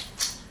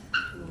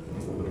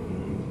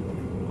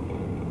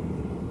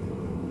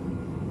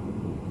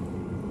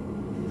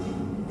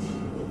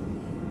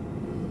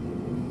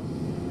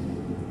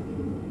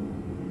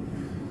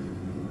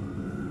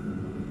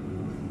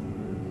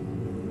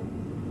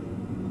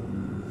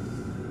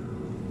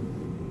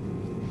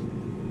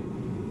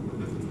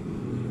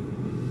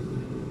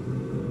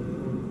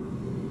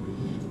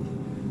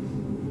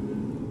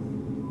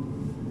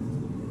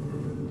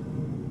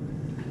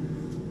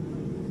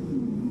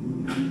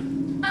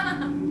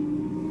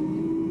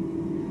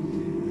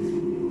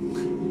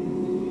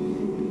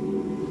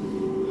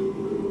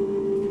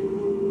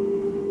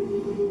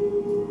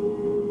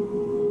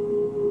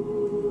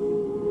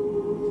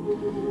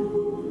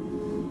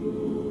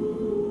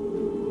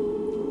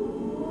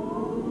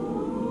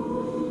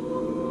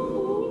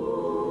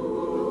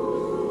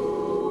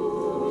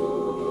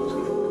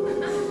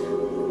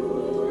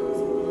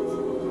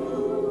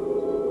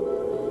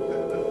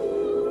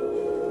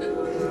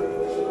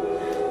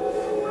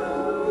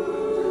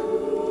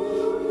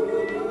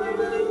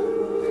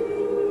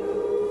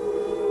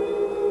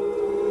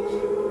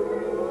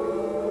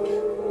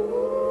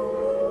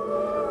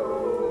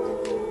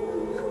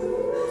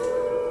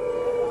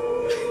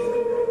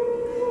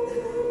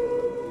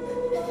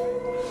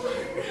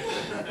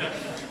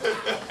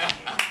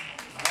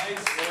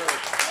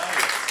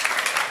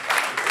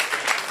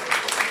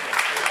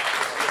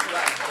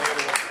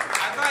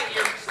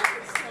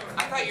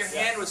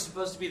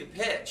 Supposed to be the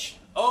pitch.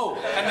 Oh,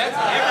 and that's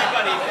what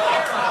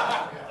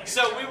everybody.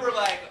 So we were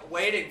like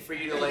waiting for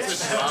you to like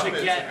to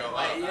get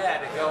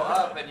to go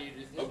up, and you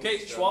just okay,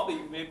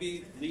 Schwalbe,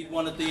 maybe lead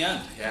one at the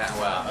end. Yeah,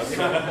 wow. Okay.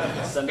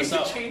 Send us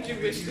up. Change your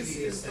wish to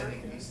see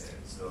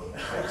So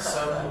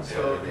some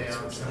go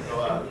down, some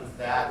go up.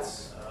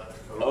 That's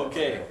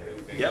Okay.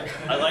 Yep.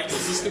 I like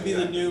this. This could be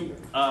the new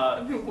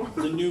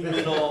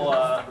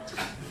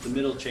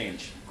middle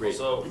change. Great.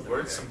 So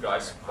weren't some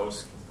guys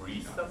supposed to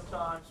breathe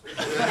sometimes?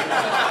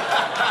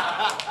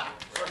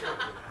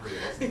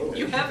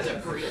 You have to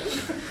breathe.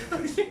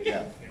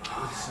 Yeah.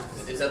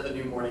 Is that the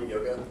new morning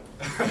yoga?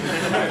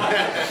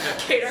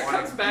 Kader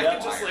comes back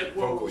and just like,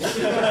 whoa.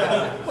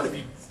 What have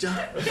you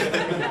done?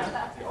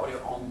 The audio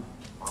on.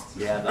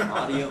 Yeah, the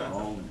audio.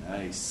 Oh,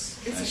 nice.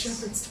 It's nice. a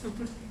shepherd's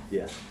stone.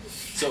 Yeah.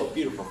 So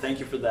beautiful. Thank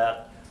you for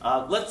that.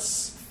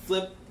 Let's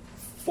flip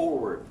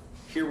forward.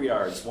 Here we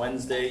are. It's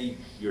Wednesday.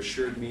 You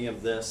assured me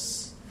of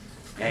this.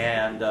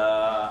 And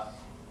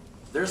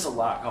there's a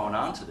lot going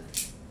on today.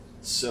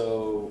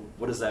 So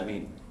what does that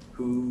mean?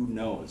 Who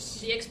knows?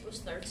 The expo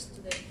starts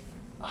today.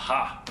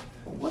 Aha.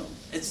 What?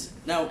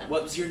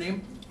 What was your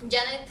name?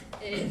 Janet,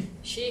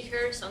 she,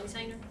 her, sound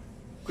designer.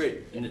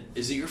 Great. And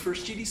is it your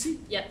first GDC?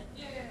 Yep.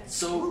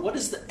 So what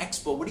is the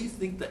expo? What do you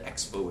think the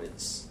expo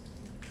is?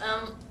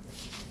 I'm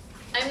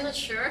not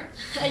sure.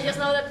 I just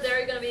know that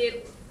there are going to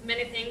be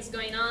many things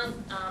going on.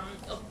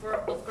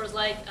 Of course,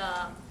 like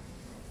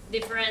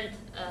different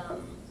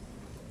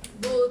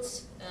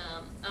booths.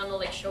 I don't know,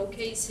 like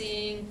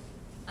showcasing.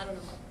 I don't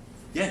know.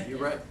 Yeah, you're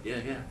right.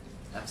 Yeah,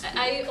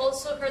 absolutely. I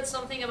also heard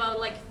something about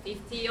like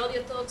 50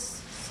 audio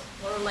talks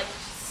or like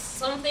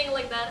something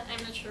like that.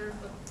 I'm not sure.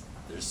 But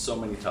there's so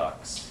many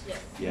talks. Yeah.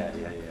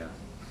 Yeah.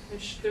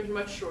 They're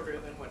much shorter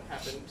than what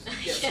happened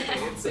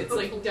yesterday. It's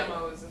like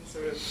demos and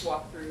sort of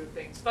walkthrough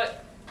things,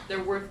 but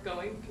they're worth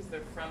going because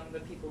they're from the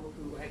people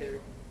who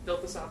either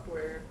built the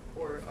software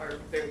or are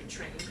very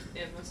trained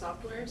in the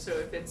software.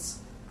 So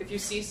if you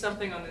see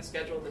something on the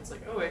schedule that's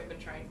like, oh, I've been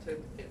trying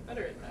to get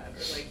better at that,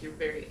 or like you're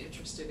very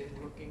interested in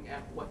looking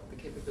at what the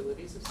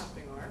capabilities of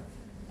something are,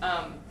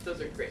 those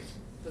are great.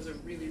 Those are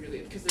really, really,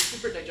 because they're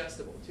super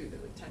digestible too.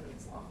 They're like 10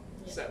 minutes long.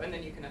 Yeah. So, and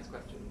then you can ask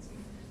questions.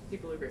 And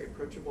people are very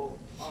approachable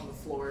on the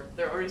floor.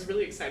 They're always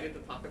really excited to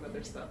talk about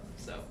their stuff.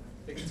 So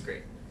I think it's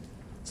great.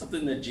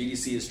 something that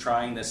GDC is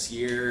trying this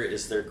year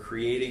is they're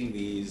creating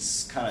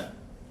these kind of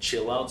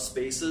chill out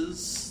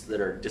spaces that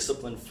are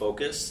discipline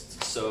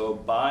focused. So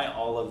by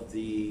all of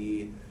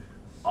the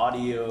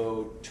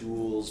audio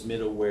tools,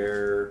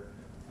 middleware,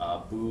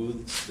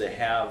 booths, they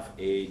have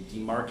a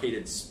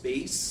demarcated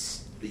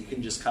space that you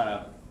can just kind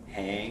of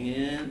hang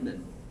in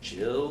and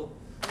chill.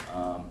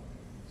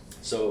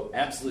 So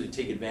absolutely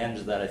take advantage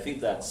of that. I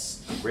think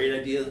that's a great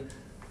idea.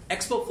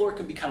 Expo floor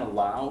can be kind of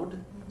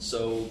loud,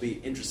 so it'll be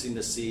interesting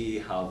to see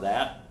how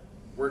that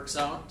works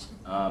out.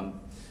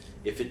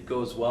 If it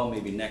goes well,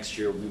 maybe next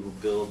year we will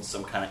build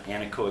some kind of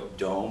anechoic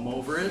dome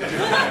over it.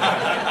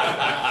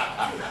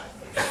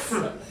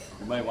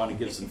 You might want to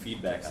give some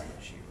feedback on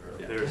that.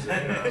 Yeah. There's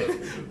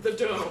the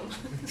dome.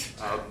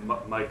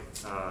 Mike,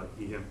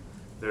 him.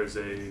 There's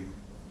a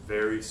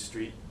very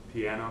street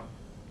piano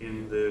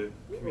in the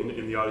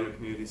audio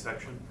community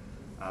section.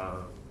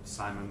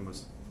 Simon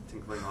was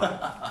tinkling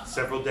on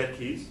several dead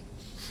keys,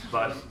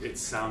 but it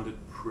sounded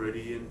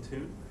pretty in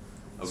tune.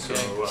 Okay.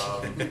 So,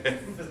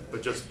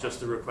 but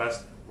just a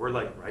request. We're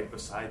like right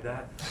beside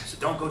that, so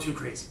don't go too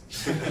crazy.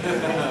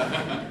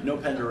 No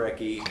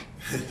Penderecki.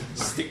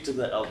 Stick to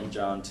the Elton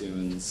John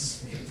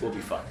tunes. We'll be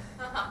fine.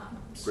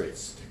 Great.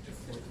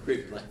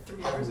 Great play.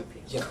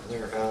 Yeah,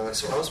 there.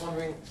 So I was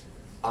wondering,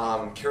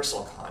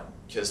 Carousel Con,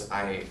 because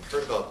I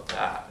heard about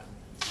that,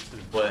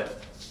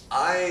 but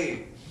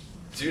I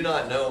do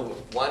not know,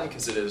 one,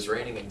 because it is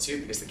raining, and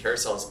two, because the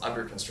carousel is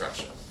under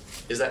construction.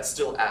 Is that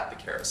still at the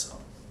carousel?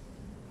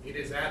 It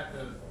is at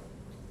the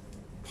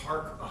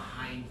park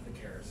behind the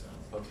carousel.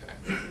 Okay.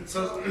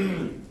 So,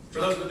 for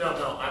those that don't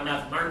know, I'm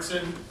Matthew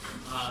Martinson.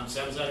 I'm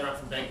sound designer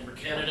from Vancouver,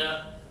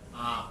 Canada.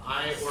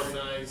 I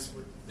organize,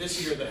 with this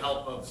year, the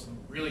help of some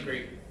really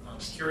great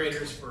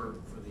curators for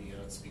the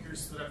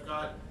speakers that I've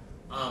got.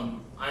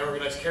 I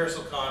organize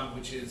Carousel Con,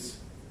 which used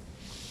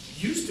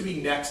to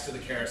be next to the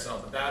carousel,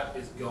 but that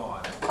is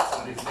gone.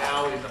 So it is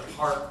now in the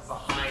park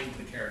behind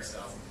the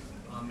carousel.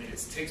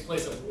 It takes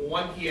place at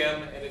 1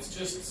 p.m. and it's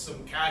just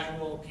some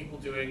casual people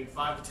doing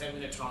 5 to 10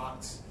 minute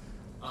talks.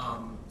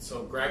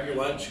 So grab your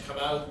lunch, come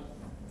out.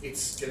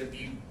 It's going to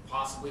be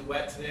possibly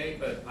wet today,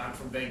 but I'm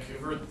from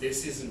Vancouver.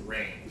 This isn't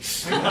rain.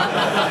 This don't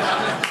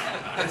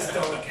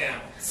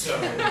count. So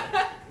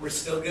we're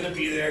still going to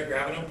be there.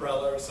 Grab an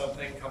umbrella or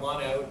something. Come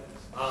on out.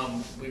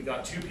 We've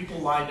got 2 people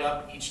lined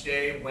up each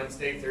day,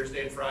 Wednesday,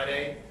 Thursday, and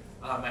Friday.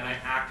 And I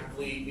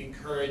actively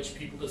encourage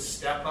people to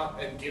step up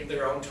and give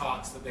their own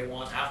talks that they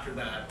want after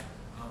that.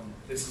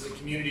 This is a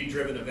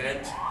community-driven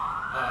event.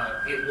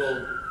 It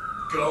will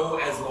go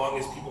as long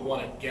as people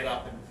want to get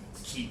up and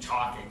keep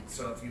talking.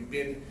 So if you've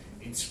been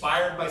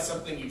inspired by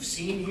something you've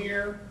seen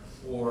here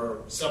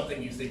or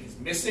something you think is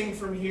missing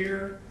from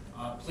here,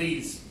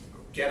 please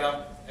get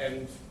up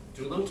and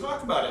do a little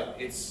talk about it.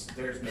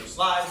 There's no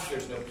slides,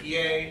 there's no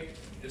PA,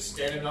 just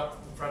standing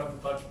up in front of a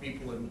bunch of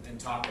people and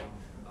talking.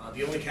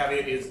 The only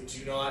caveat is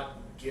do not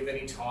give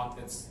any talk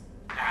that's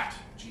at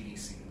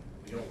GDC.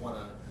 We don't want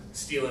to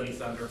steal any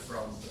thunder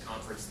from the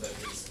conference that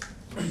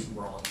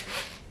we're all in.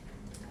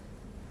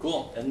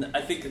 Cool. And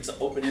I think it's an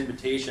open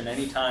invitation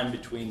anytime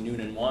between noon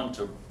and 1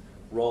 to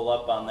roll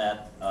up on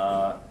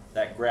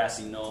that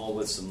grassy knoll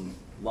with some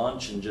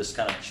lunch and just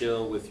kind of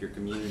chill with your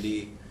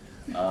community.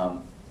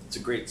 It's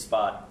a great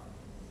spot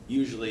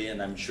usually, and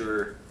I'm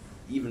sure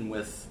even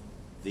with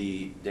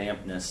the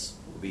dampness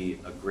will be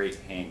a great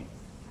hang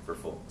for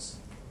folks.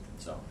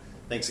 So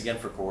thanks again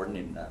for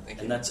coordinating that. Thank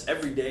and you. that's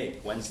every day,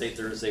 Wednesday,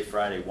 Thursday,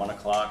 Friday, 1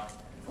 o'clock.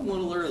 Come a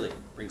little early.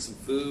 Bring some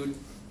food,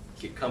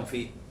 get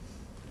comfy.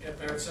 Get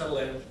there and settle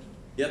in.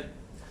 Yep.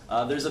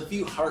 There's a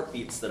few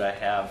heartbeats that I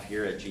have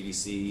here at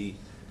GDC.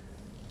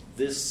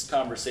 This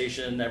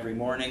conversation every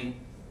morning,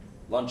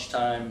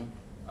 lunchtime,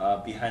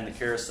 behind the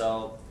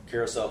Carousel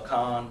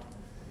Con,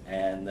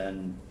 and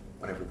then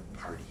whatever the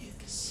party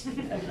is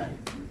at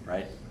night,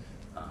 right?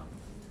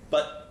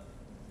 But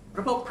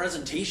what about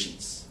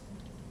presentations?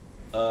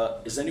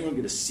 Is anyone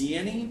going to see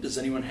any? Does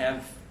anyone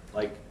have,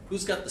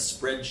 who's got the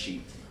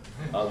spreadsheet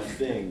of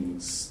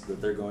things that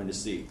they're going to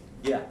see?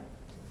 Yeah.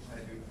 I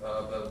do,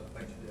 but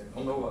actually I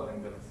don't know what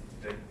I'm going to see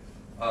today.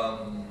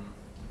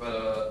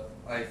 But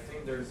I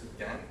think there's a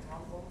gang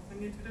town hall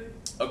thingy today.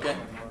 Okay. If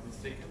I'm not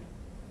mistaken.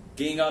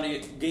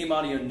 Game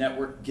Audio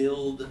Network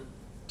Guild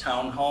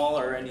Town Hall,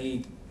 or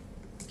any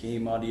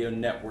Game Audio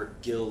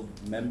Network Guild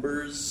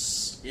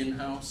members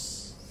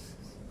in-house?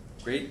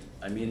 Great.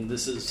 I mean,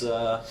 this is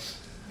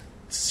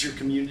your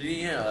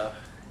community. It'd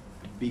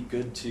be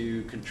good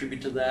to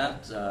contribute to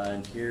that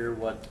and hear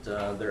what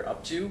they're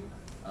up to.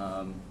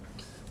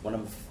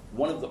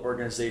 One of the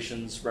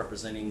organizations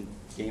representing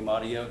Game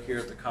Audio here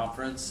at the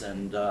conference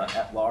and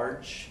at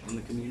large in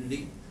the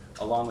community,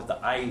 along with the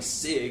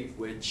IESIG,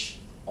 which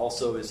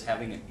also is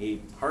having a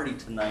party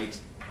tonight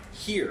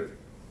here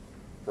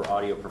for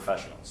audio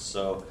professionals.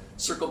 So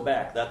circle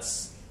back.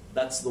 That's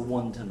the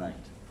one tonight,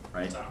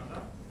 right?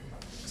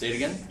 Say it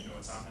again.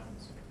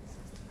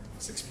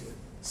 6 p.m.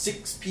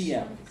 6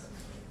 p.m.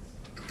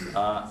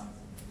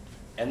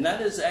 And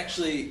that is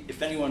actually,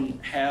 if anyone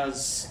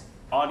has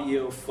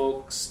audio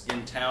folks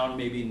in town,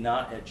 maybe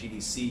not at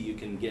GDC, you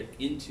can get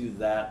into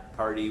that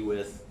party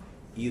with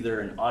either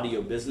an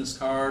audio business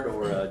card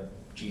or a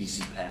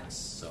GDC pass.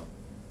 So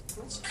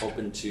it's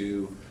open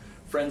to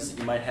friends that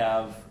you might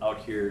have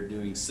out here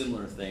doing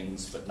similar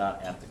things, but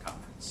not at the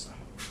conference. So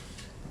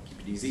keep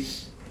it easy.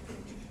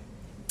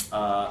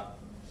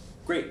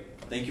 Great,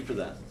 thank you for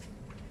that.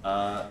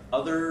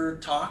 Other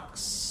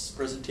talks,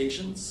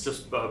 presentations?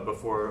 Just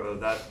before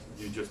that,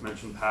 you just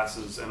mentioned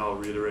passes, and I'll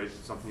reiterate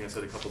something I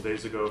said a couple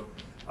days ago.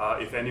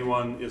 If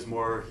anyone is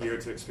more here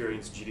to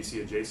experience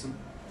GDC adjacent,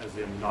 as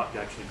in not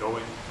actually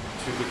going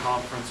to the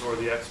conference or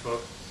the expo,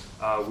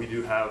 we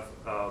do have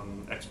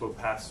Expo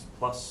Pass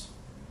Plus,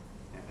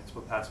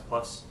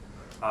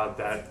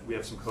 that we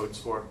have some codes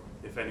for.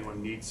 If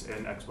anyone needs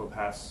an Expo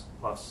Pass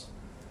Plus,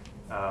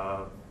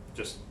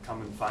 just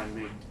come and find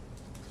me.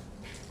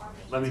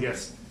 Let me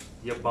guess,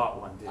 you bought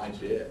one, didn't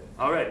you? I did.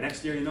 All right,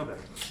 next year you know better.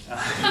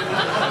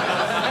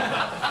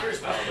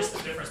 What's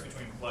the difference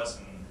between Plus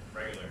and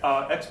regular?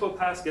 Expo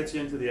Pass gets you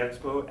into the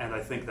expo, and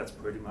I think that's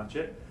pretty much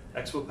it.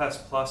 Expo Pass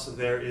Plus,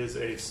 there is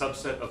a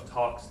subset of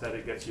talks that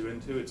it gets you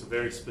into. It's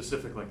very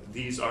specific, like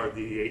these are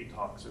the 8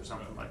 talks or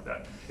something like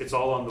that. It's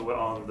all on the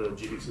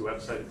GDC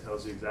website. It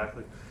tells you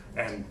exactly.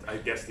 And I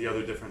guess the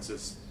other difference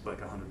is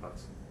like $100.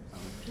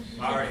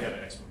 I already have an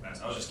Expo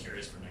Pass. I was just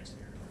curious for next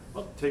year.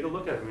 Well, take a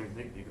look at it. I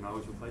mean, you can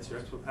always replace your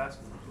Expo Pass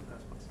with Expo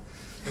Pass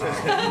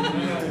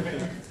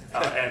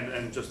Plus.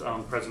 And just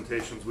on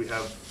presentations, we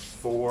have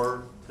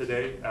 4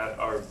 today at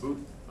our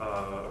booth.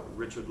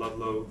 Richard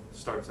Ludlow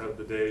starts out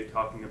the day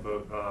talking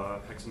about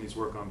Hexany's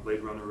work on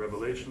Blade Runner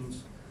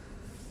Revelations.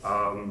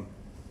 God,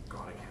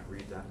 I can't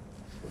read that.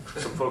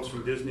 Some folks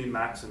from Disney,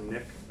 Max and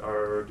Nick,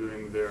 are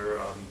doing their,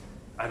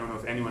 I don't know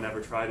if anyone ever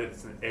tried it,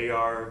 it's an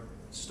AR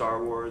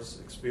Star Wars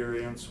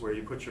experience where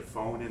you put your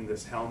phone in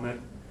this helmet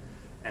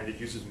and it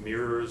uses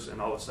mirrors, and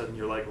all of a sudden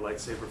you're like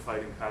lightsaber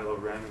fighting Kylo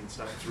Ren and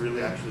stuff. It's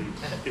really actually,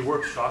 it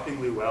works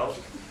shockingly well,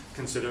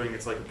 considering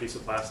it's like a piece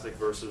of plastic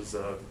versus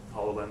a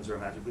HoloLens or a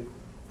Magic Leap.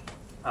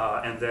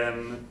 And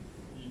then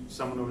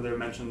someone over there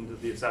mentioned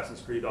the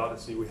Assassin's Creed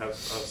Odyssey. We have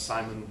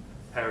Simon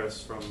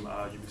Harris from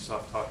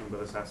Ubisoft talking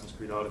about Assassin's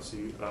Creed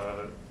Odyssey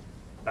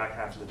back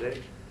half of the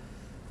day.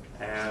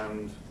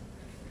 And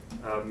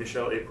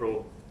Michelle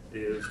April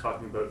is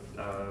talking about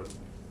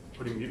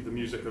putting the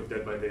music of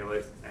Dead by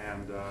Daylight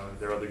and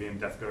their other game,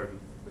 Death Garden,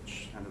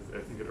 which kind of, I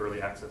think, at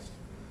early access.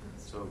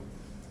 So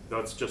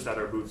that's just at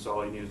our booth, so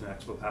all you need is an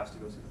Expo Pass to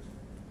go see this.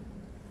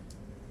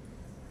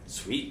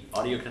 Sweet.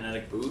 Audio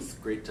Kinetic booth.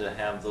 Great to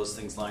have those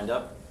things lined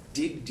up.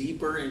 Dig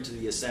deeper into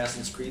the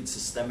Assassin's Creed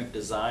systemic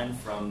design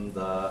from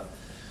the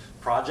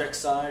project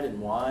side and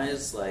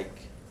Wise. Like,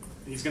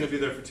 he's going to be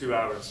there for 2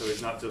 hours, so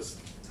he's not just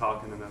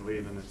talking and then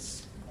leaving.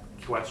 It's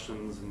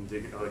questions and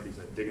digging, like he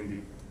said, digging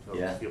deep. So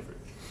yeah, feel free.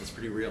 That's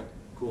pretty real.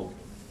 Cool.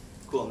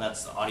 Cool, and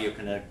that's the Audio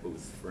Kinetic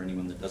booth for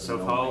anyone that doesn't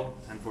know. South Hall,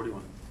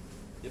 1041.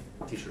 Yep,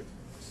 t-shirt.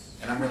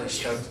 And I'm really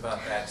stoked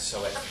about that.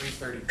 So at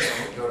 3:30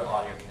 p.m. we go to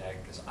Audio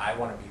Connect because I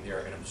want to be there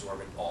and absorb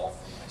it all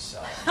for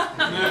myself.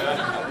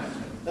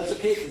 That's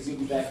okay, because you'll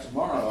be back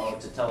tomorrow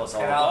to tell us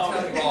all and about I'll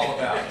tell it. you all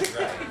about it,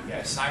 right?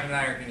 Yeah, Simon and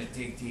I are going to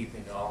dig deep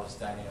into all this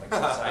dynamics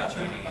inside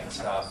GD and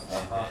stuff,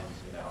 and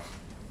you know.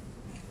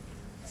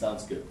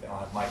 Sounds good. I'll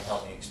have Mike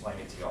help me explain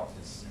it to y'all.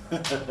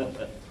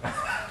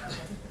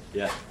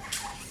 Yeah.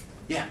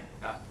 Yeah.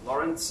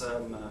 Lawrence,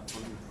 from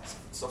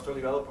software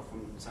developer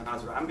from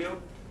Sennheiser Ambio.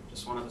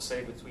 Just wanted to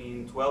say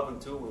between 12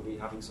 and 2 we'll be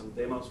having some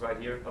demos right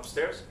here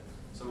upstairs.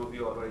 Some of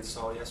you already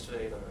saw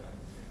yesterday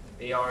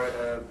the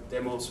AR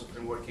demos we've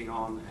been working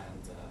on,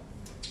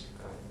 and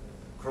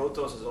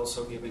Krotos is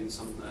also giving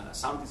some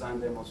sound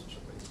design demos, which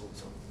are pretty cool.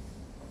 So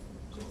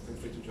feel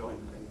free to join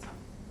anytime.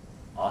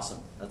 Awesome.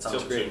 That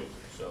sounds Still great.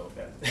 So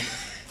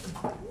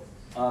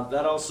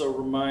That also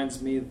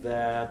reminds me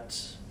that,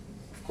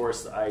 of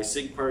course, the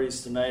iSig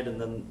party's tonight,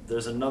 and then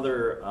there's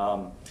another,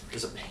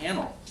 there's a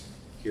panel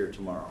here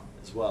tomorrow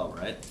as well,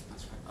 right?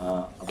 That's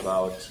right.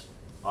 About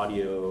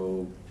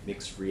audio,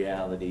 mixed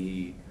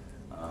reality.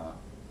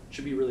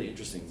 Should be really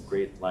interesting.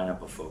 Great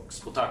lineup of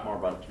folks. We'll talk more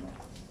about it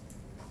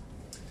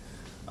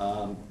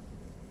tomorrow.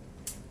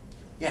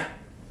 Yeah.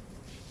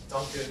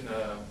 Duncan,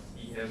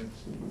 him.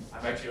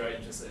 I'm actually very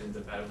interested in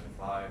the Battlefield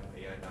 5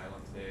 AI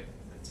Nylon today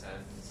at 10,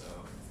 so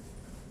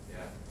yeah,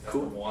 that's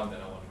Cool. the one that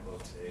I want to go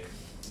today.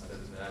 Other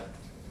than that,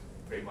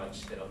 pretty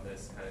much hit on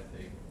this kind of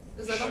thing.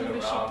 Is that on the Showing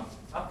machine? around.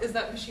 Huh? Is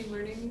that machine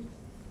learning?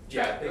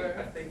 Yeah, track,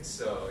 I think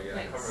so. Yeah, I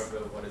can't Nice.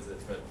 remember what is it,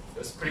 but it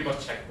was pretty much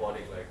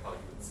checkboarding, like how you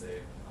would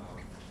say.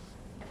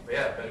 But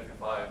yeah, Battlefield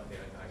 5 AI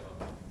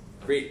Nylon.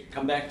 Great.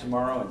 Come back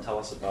tomorrow and tell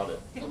us about it.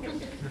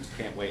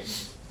 Can't wait.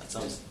 That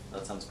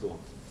sounds cool.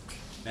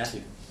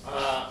 Matthew.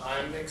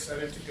 I'm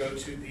excited to go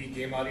to the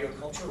Game Audio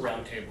Culture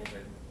Roundtable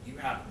that you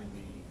happen to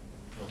be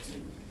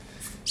hosting.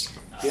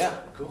 Yeah,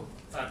 cool.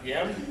 5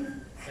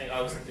 p.m. I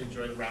always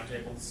enjoy the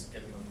roundtables,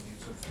 getting the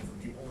views of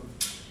different people and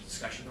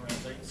discussion around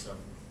things. So.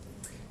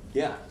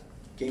 Yeah,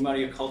 Game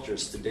Audio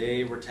Cultures.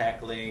 Today we're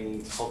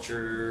tackling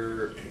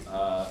culture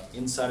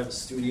inside of a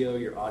studio,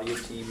 your audio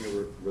team,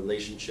 your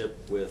relationship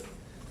with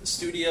the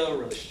studio,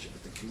 relationship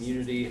with the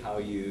community, how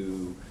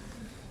you,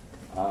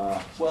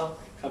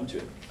 come to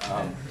it.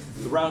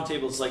 The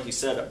roundtables, like you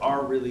said,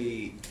 are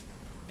really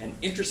an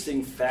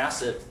interesting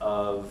facet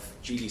of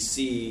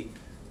GDC.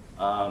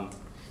 A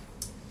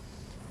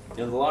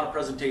lot of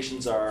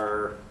presentations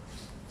are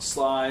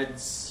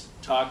slides,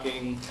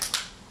 talking,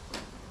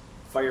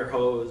 fire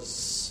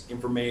hose,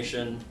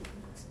 information,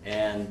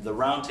 and the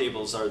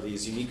roundtables are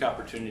these unique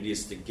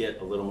opportunities to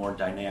get a little more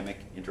dynamic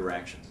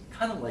interaction,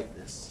 kind of like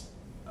this,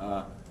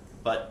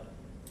 but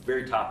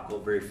very topical,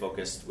 very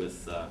focused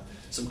with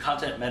some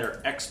content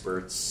matter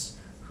experts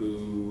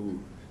who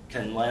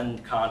can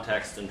lend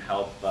context and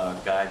help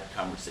guide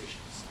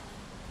conversations.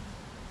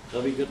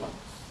 That'll be a good one.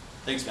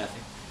 Thanks,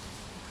 Matthew.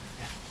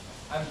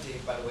 I'm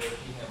Dave, by the way, with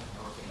him.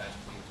 I work at Magic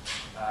Leap.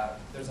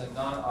 There's a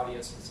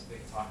non-audio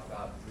specific talk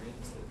about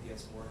Dreams, the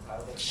PS4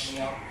 title that's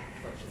coming out.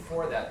 But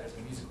before that, there's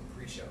a musical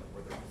pre-show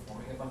where they're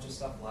performing a bunch of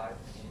stuff live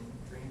in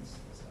Dreams.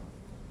 So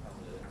I'm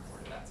really looking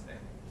forward to that today.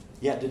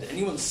 Yeah,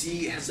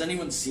 has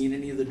anyone seen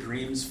any of the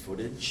Dreams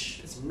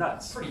footage? It's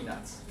nuts. Pretty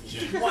nuts.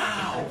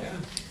 Wow.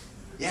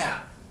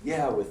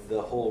 Yeah, with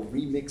the whole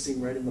remixing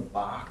right in the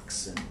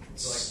box. And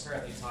so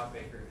apparently Todd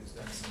Baker, who's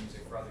done some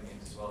music for other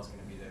games as well, is going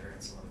to be there,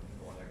 and some other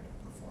people are going to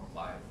perform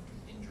live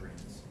in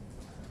Dreams.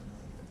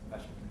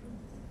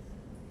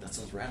 That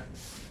sounds rad.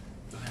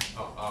 Go ahead.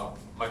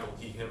 Michael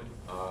Ehim,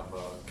 I'm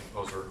a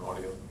composer and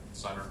audio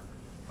designer.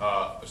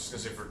 I was just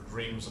going to say for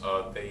Dreams,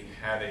 they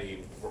had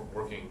a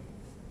working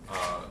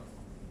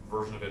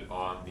version of it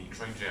on the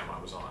Train Jam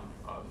I was on.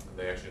 And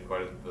they actually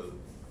invited, the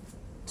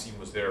team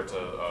was there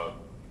to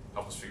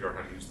help us figure out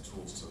how to use the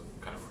tools to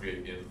kind of create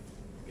in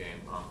the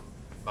game.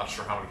 Not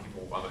sure how many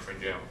people on the Train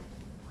Jam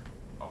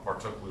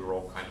partook. We were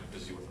all kind of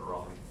busy with our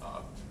own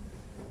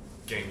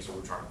games that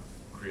we're trying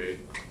to create.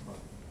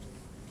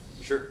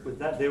 Sure. With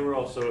that, they were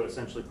also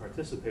essentially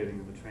participating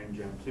in the Train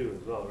Jam too,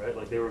 as well, right?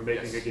 Like they were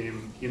making a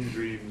game in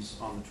Dreams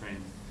on the train,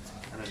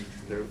 and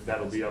then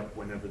that'll be up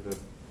whenever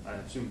I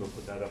assume they'll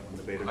put that up when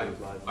the beta goes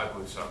live. I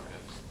believe so,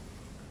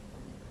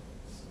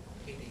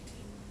 yes.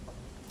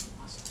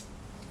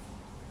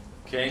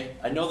 Okay,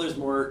 I know there's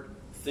more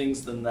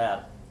things than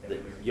that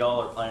y'all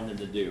are planning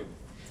to do,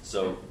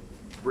 so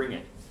bring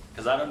it,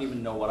 because I don't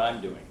even know what I'm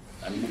doing.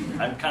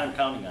 I'm kind of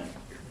counting on you.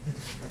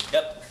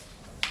 Yep.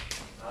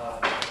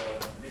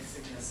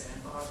 Mixing in the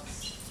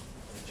sandbox,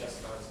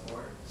 Just Cause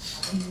 4.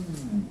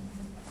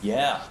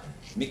 Yeah,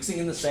 Mixing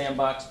in the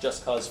Sandbox,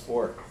 Just Cause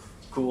 4.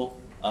 Cool.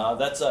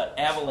 That's an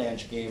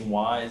Avalanche game,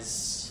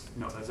 Wise.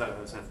 No, that's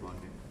FMOD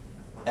game.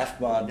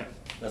 FMOD, yeah.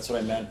 That's what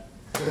I meant.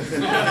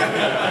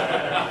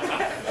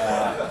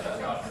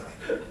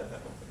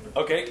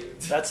 Okay,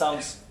 that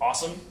sounds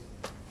awesome.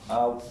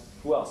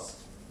 Who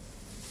else?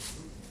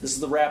 This is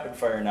the rapid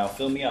fire now.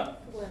 Fill me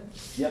up.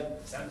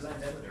 Yep. Sound Design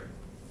Demo Derby.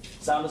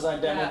 Sound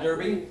Design Demo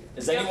Derby.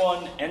 Is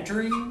anyone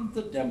entering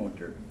the Demo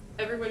Derby?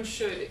 Everyone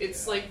should.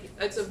 It's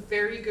a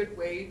very good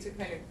way to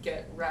kind of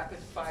get rapid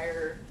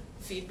fire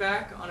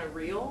feedback on a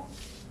reel.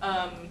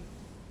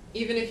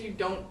 Even if you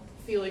don't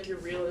feel like your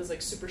reel is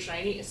like super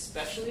shiny,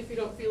 especially if you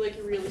don't feel like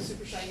your reel is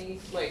super shiny,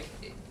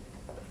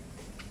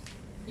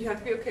 you have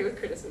to be okay with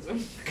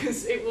criticism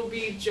because it will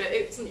be.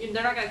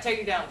 They're not going to take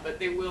you down, but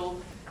they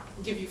will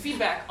give you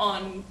feedback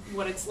on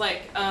what it's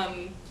like.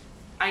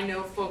 I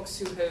know folks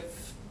who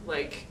have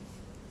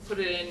put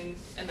it in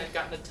and then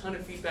gotten a ton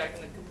of feedback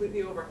and then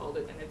completely overhauled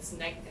it, and it's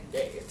night and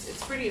day.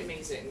 It's pretty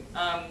amazing.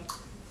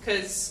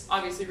 Because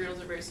obviously reels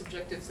are very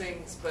subjective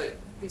things, but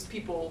these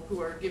people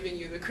who are giving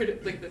you the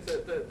critique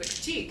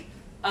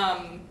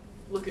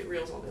look at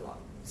reels all day long.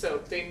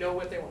 So they know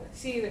what they want to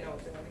see, they know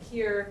what they want to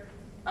hear.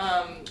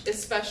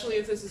 Especially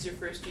if this is your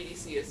first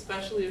GDC,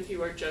 especially if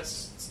you are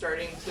just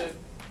starting to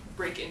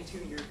break into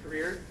your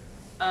career.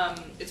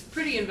 It's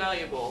pretty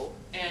invaluable,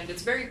 and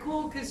it's very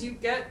cool because you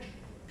get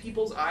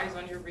people's eyes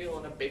on your reel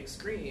on a big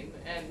screen,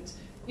 and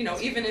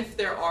even if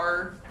there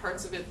are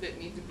parts of it that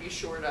need to be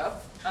shored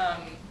up,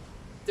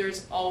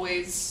 there's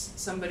always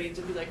somebody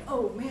to be like,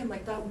 oh man,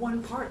 that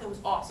one part, that was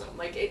awesome.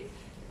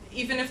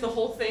 Even if the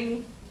whole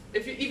thing,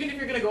 even if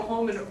you're gonna go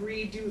home and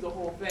redo the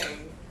whole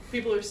thing,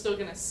 people are still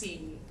gonna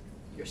see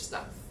your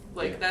stuff.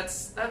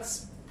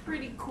 That's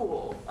pretty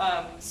cool.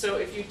 So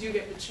if you do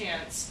get the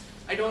chance,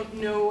 I don't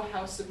know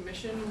how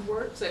submission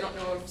works. I don't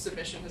know if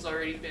submission has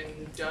already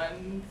been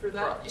done for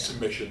that. Right.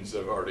 Submissions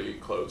have already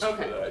closed for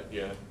that,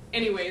 yeah.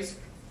 Anyways,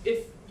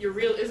 if your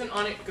reel isn't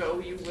on it, go,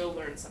 you will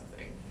learn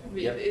something.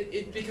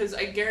 Yep. Because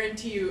I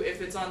guarantee you,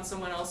 if it's on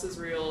someone else's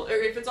reel, or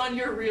if it's on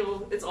your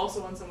reel, it's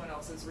also on someone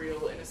else's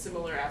reel in a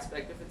similar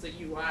aspect. If it's a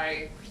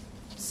UI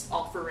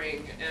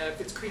offering,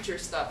 if it's creature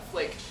stuff,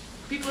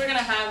 people are going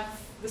to have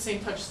the same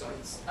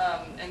touchstones.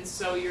 And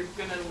so you're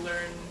going to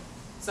learn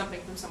something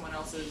from someone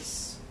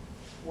else's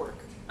work.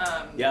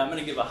 Yeah, I'm going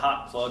to give a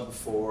hot plug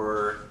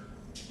for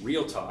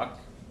Real Talk,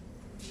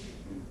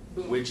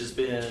 which has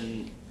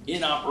been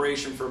in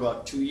operation for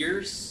about 2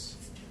 years.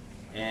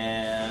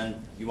 And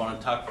you want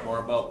to talk more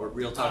about what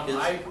Real Talk is?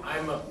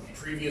 I'm a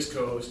previous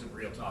co-host of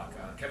Real Talk.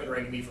 Kevin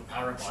Regamy from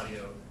Power Up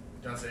Audio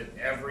does it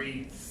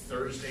every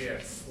Thursday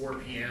at 4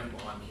 p.m.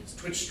 on his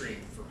Twitch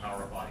stream for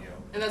Power Up Audio.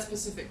 And that's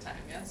Pacific time,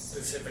 yes?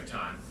 Pacific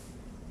time.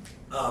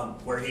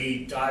 Where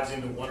he dives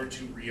into 1 or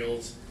 2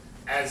 reels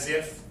as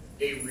if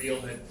a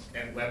reel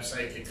and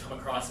website had come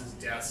across his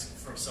desk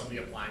from somebody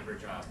applying for a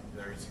job.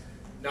 There's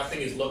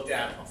nothing is looked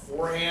at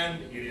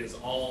beforehand. It is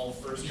all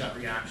first gut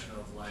reaction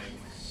of like,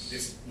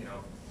 this,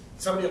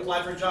 somebody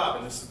applied for a job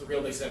and this is the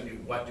reel they sent me.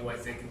 What do I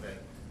think of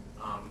it?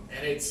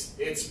 And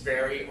it's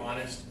very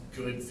honest,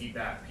 good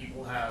feedback.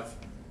 People have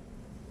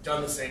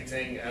done the same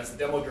thing as the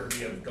demo derby,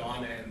 have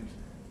gone and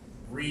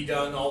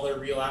redone all their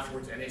reel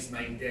afterwards, and it's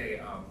night and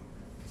day.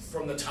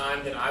 From the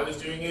time that I was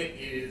doing it,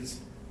 it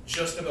is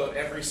just about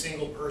every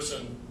single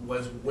person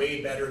was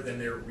way better than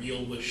their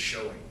reel was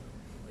showing.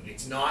 Like,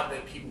 it's not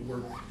that people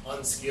were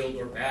unskilled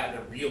or bad.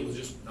 The reel was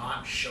just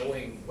not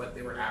showing what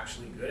they were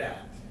actually good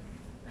at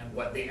and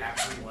what they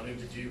actually wanted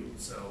to do.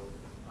 So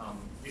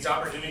these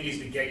opportunities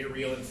to get your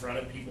reel in front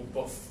of people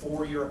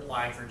before you're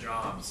applying for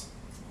jobs,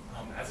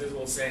 as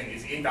Isabel was saying,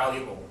 is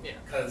invaluable.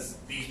 Because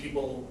these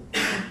people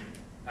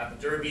at the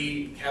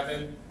Derby,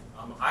 Kevin,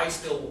 I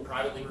still will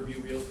privately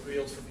review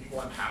reels for people.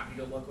 I'm happy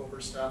to look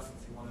over stuff.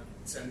 If you want to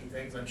send me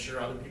things, I'm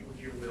sure other people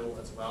here will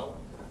as well.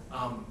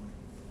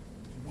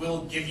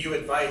 Will give you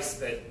advice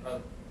that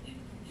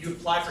you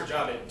apply for a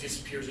job, it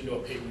disappears into a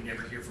pit and you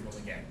never hear from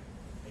them again.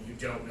 And you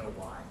don't know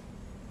why.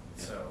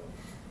 So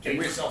get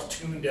yourself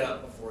tuned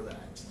up before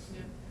that.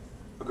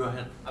 Go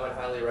ahead. I would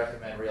highly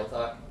recommend Real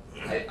Talk.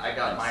 I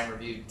got mine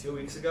reviewed 2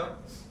 weeks ago.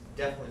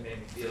 Definitely made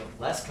me feel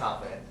less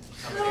confident.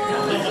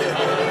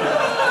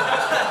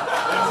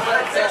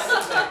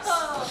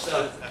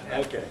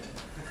 Okay.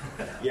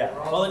 Yeah.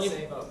 We're all Well, in the and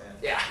same boat, man.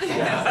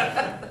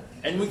 Yeah.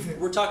 And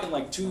we're talking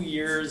like 2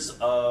 years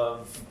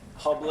of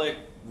public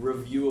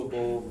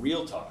reviewable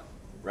Real Talk,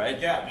 right?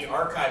 Yeah, the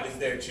archive is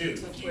there too.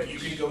 You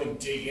can go and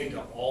dig into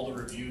all the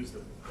reviews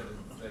that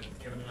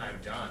Kevin and I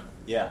have done.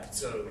 Yeah.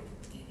 So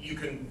you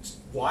can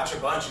watch a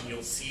bunch and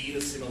you'll see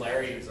the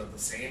similarities of the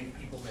same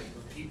people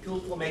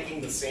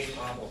making the same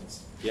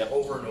problems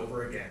over and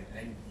over again,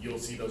 and you'll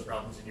see those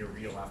problems in your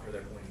reel after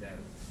they're pointed out.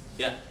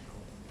 Yeah.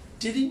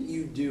 Didn't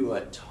you do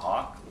a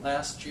talk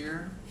last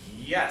year?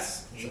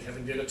 Yes, me and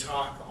Kevin did a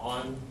talk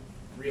on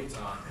Real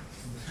Talk.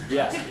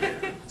 Yeah.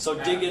 So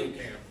dig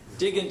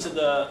into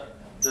the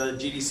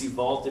GDC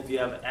Vault if you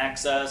have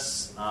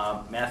access.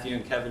 Matthew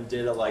and Kevin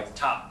did a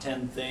top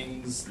 10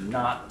 things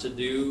not to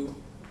do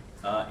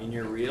in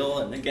your reel,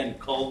 and again,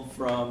 culled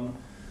from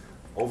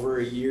over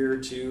a year or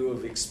two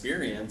of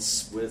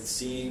experience with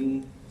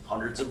seeing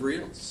hundreds of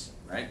reels,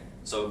 right?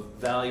 So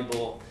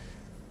valuable,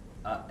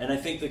 and I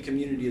think the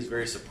community is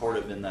very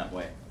supportive in that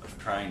way of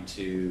trying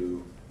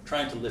to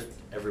lift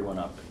everyone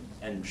up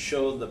and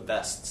show the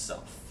best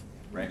self,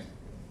 right?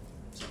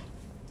 So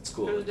it's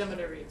cool. Go to the demo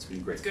derby. It's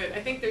been great. It's good.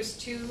 I think there's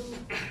 2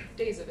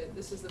 days of it.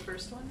 This is the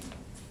first one.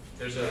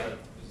 There's a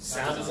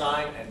sound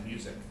design and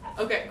music.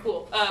 Okay,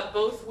 cool.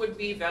 Both would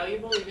be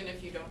valuable even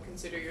if you don't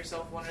consider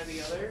yourself one or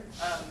the other.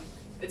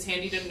 It's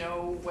handy to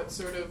know what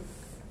sort of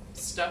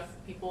stuff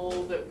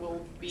people that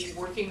will be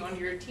working on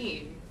your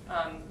team,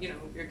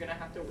 you're going to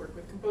have to work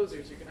with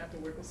composers, you're going to have to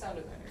work with sound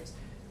designers,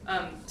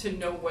 to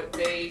know what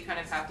they kind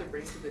of have to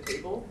bring to the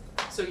table,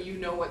 so you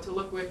know what to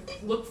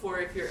look for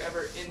if you're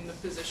ever in the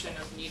position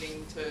of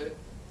needing to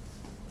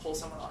pull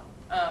someone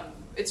on.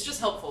 It's just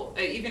helpful,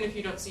 even if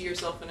you don't see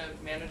yourself in a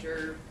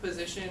manager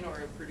position or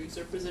a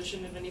producer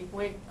position at any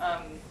point,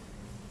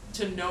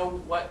 to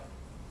know what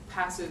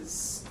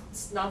passes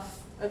snuff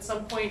at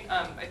some point,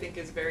 I think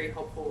is very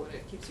helpful, and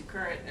it keeps you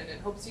current, and it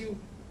helps you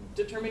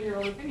determine your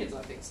own opinions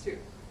on things too.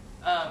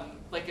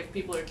 Like if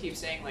people keep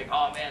saying like,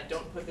 "Oh man,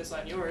 don't put this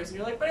on yours," and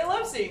you're like, "But I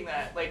love seeing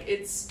that." Like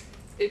it's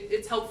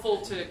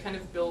helpful to kind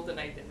of build an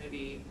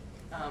identity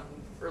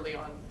early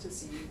on to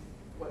see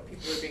what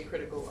people are being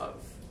critical of.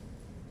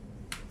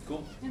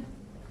 Cool.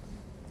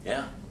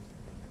 Yeah.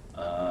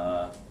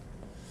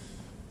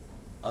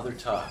 Other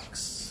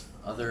talks,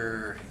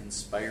 other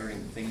inspiring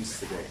things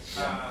today.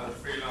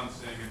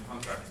 Freelancing and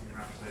contracting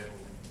roundtable.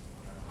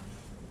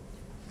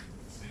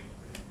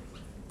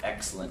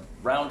 Excellent.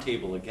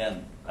 Roundtable,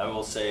 again, I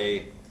will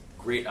say,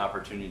 great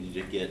opportunity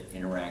to get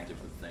interactive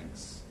with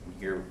things and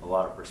hear a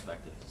lot of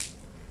perspectives.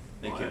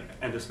 Thank you.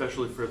 And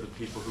especially for the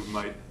people who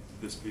might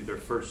this be their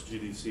first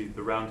GDC,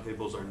 the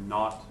roundtables are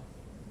not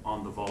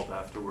on the vault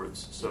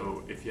afterwards.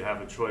 So if you have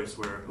a choice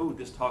where, oh,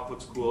 this talk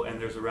looks cool and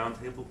there's a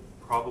roundtable,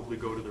 probably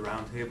go to the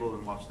roundtable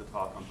and watch the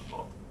talk on the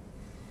vault.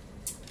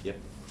 Yep.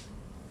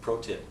 Pro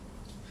tip.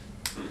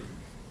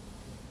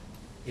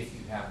 If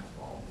you have the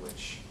vault,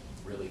 which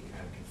really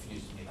kind of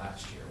confused me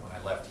last year when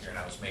I left here and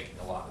I was making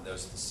a lot of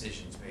those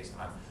decisions based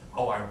on,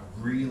 I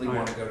really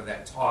want to go to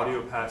that talk.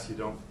 Audio pass you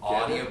don't get.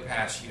 Audio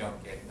pass you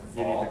don't get. The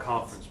vault. You need the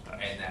conference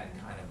pass. And that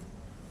kind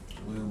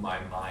of blew my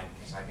mind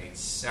because I made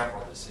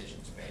several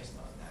decisions based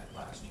on that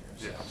last year.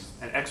 So. Yeah.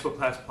 And Expo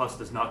Pass Plus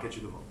does not get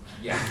you the vault.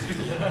 Yeah.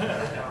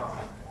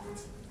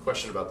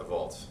 Question about the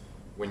vault.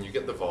 When you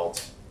get the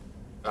vault,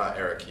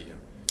 Eric Keegan,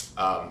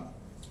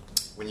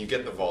 when you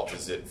get the vault,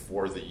 is it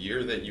for the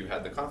year that you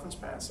had the conference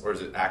pass, or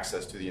is it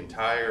access to the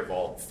entire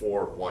vault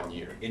for 1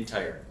 year?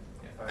 Entire.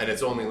 And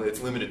it's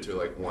limited to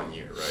like 1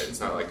 year, right? It's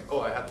not like,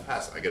 oh, I had the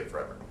pass, I get it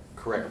forever.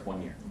 Correct,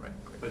 1 year. Right.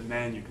 But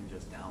man, you can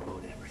just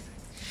download everything.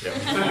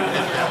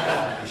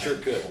 Yeah. You sure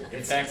could.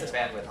 In fact, it's a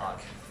bandwidth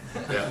hog.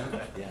 Yeah.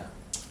 Yeah.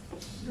 I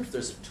wonder if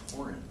there's a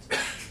torrent.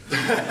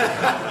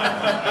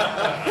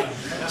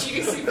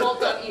 GDC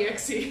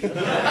Vault.exe.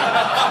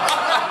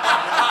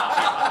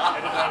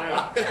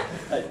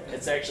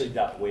 It's actually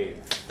 .wave.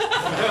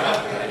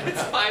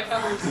 It's 5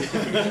 hours.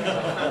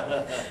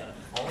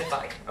 Only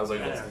 5. I was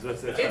like,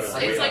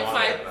 It's like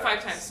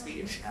five times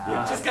speed.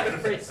 Just got to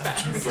break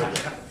fast.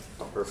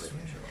 Oh, perfect.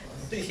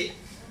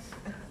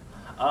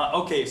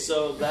 Okay,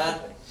 so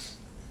that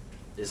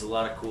is a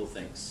lot of cool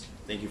things.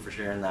 Thank you for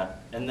sharing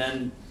that. And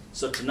then,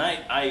 so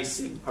tonight,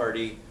 IAC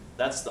party,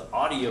 that's the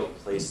audio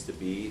place to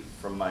be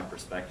from my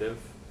perspective.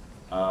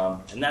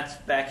 And that's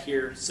back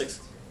here, 6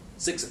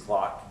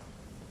 o'clock.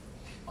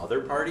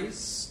 Other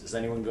parties? Is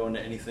anyone going to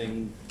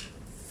anything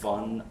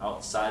fun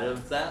outside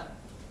of that?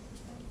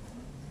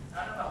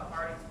 I don't know about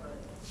parties, but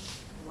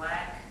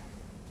Black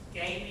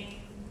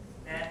Gaming,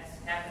 that's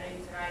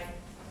happening tonight.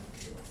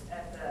 It's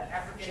at the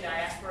African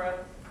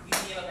Diaspora,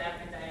 Museum of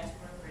African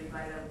Diaspora, for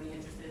anybody that would be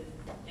interested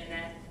in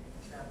that.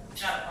 So,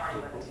 it's not a party,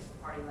 but it's just a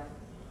party like.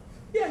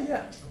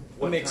 Yeah.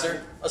 What Mixer,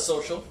 time? a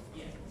social.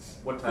 Yeah.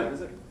 What time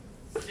is it?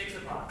 6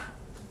 o'clock.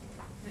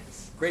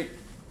 Great.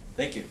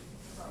 Thank you.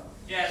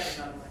 Yeah, it's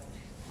another way.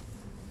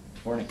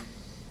 Morning.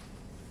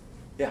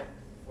 Yeah.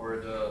 For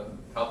the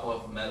couple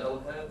of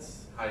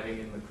metalheads hiding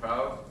in the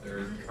crowd, there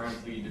is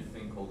currently the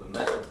thing called the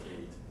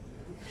Metalcade,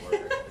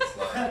 where it's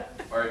like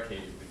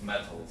arcade with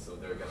metal, so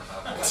they're gonna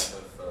have a lot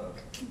of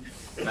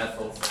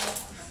metal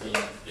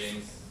themed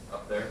games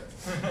up there.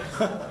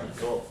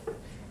 Cool.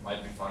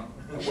 Might be fun.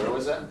 Where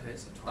was that?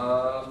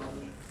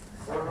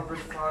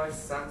 405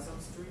 Sansom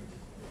Street.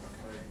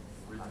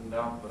 I've written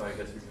down, but I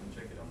guess you can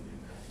check it on the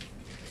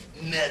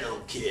internet. Metal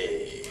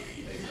Cave.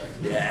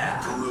 Exactly.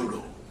 Yeah.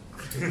 Brutal.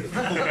 They're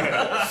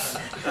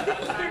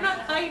not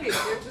hiding,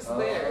 they're just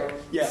there.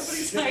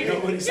 Yes.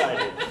 Nobody's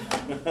hiding. Go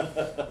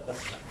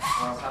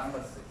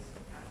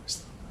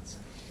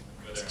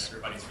there,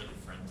 everybody's really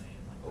friendly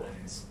and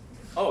like nice.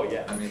 Oh,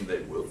 yeah. I mean,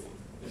 they will.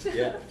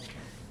 Yeah.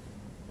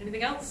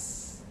 Anything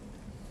else?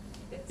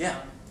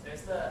 Yeah.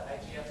 There's the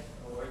IGF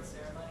awards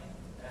ceremony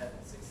at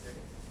 6:30.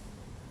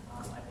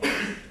 I think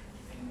it's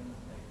in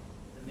like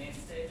the main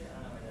stage. I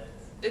don't know where that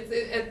is.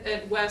 It's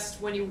at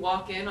West, when you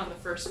walk in on the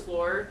first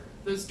floor,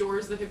 those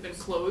doors that have been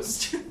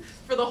closed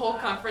for the whole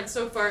conference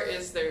so far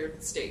is their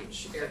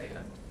stage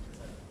area.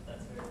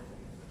 That's very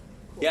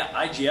cool. Yeah,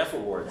 IGF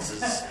Awards.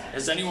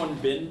 Has anyone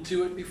been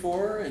to it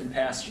before in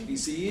past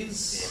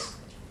GDCs?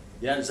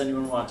 Yeah, does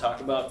anyone want to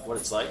talk about what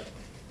it's like?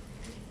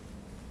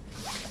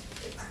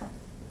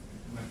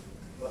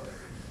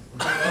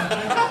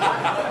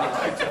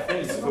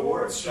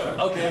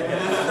 Okay.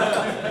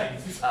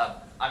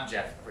 I'm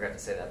Jeff. I forgot to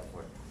say that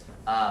before.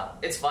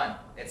 It's fun.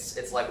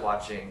 It's like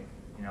watching,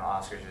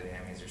 Oscars or the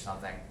Emmys or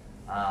something.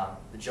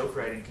 The joke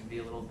writing can be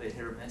a little bit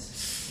hit or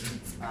miss,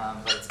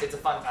 but it's a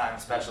fun time,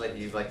 especially if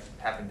you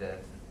happen to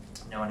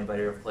know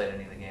anybody or have played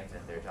any of the games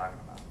that they're talking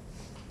about.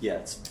 Yeah,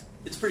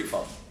 it's pretty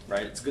fun,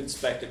 right? It's a good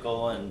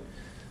spectacle, and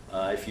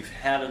if you've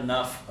had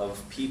enough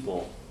of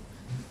people,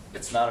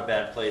 it's not a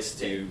bad place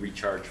to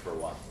recharge for a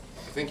while.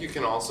 I think you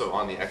can also,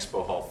 on the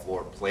expo hall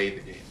floor, play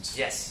the games.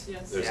 Yes.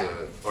 There's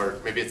or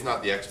maybe it's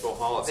not the expo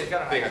hall, it's They've a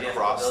got an thing idea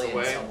across the pavilion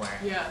way. somewhere.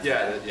 Yeah.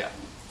 Yeah.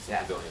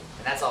 Pavilion.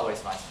 And that's always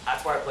fun.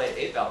 That's where I played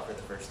 8-Bell for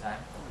the first time,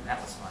 and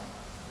that was fun.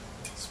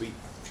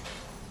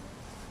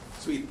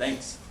 Sweet,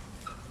 thanks.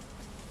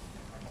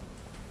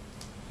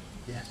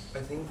 Yeah. I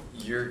think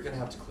you're going to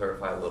have to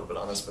clarify a little bit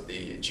on this, but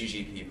the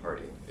GGP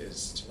party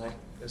is tonight,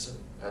 is it?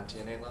 At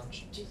DNA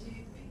Lounge?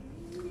 GGP?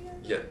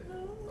 Yeah.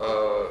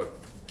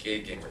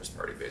 Gay Gamers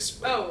Party,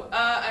 basically. Oh,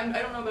 I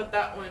don't know about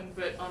that one,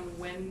 but on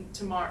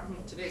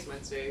today's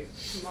Wednesday,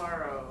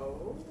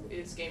 tomorrow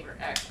is Gamer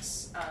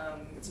X.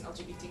 It's an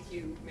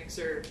LGBTQ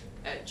mixer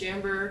at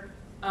Jamber.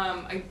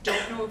 I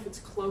don't know if it's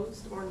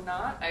closed or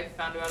not. I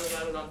found out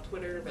about it on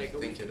Twitter like a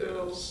week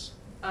ago. Is.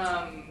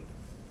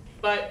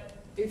 But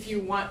if you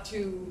want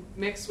to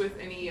mix with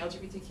any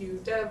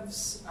LGBTQ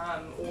devs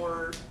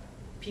or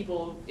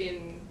people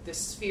in this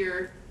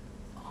sphere,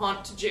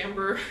 haunt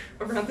Jamber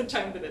around the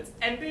time that it's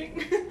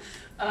ending.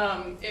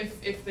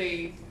 If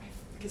they,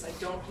 because I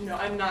don't know,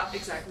 I'm not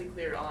exactly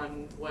clear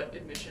on what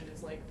admission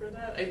is like for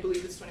that. I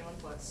believe it's 21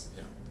 plus.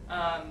 Yeah.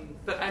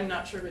 But I'm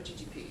not sure about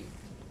GGP,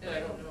 and I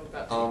don't know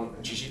about.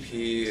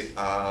 GGP,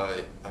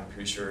 I'm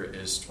pretty sure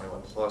is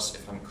 21 plus,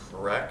 if I'm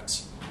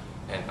correct.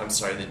 And I'm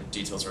sorry, the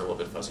details are a little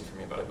bit fuzzy for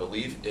me, but I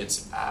believe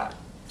it's at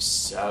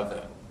 7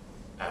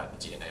 at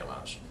the DNA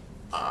Lounge.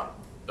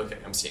 Okay,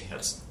 I'm seeing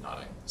heads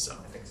nodding, so.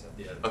 I think so.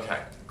 Yeah. Okay,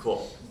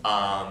 cool.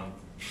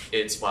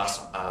 It is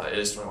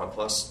 21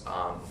 plus.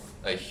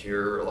 I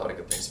hear a lot of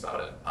good things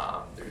about it.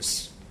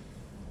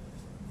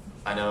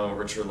 I know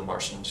Richard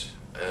LaMarchand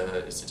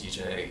is a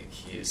DJ.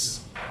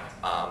 He's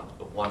a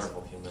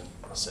wonderful human.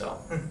 So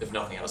if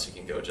nothing else, you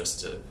can go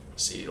just to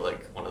see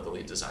like one of the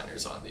lead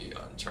designers on the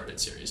Uncharted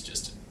series,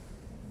 just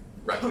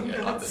wrecking it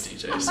on the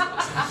DJ.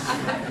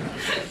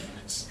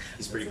 So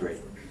he's pretty great.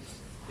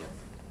 Yeah.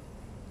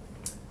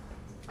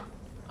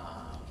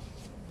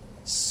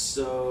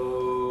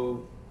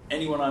 So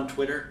anyone on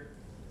Twitter?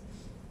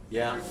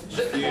 Yeah.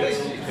 Okay.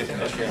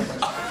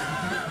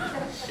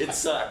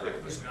 It's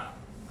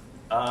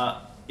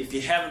if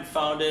you haven't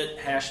found it,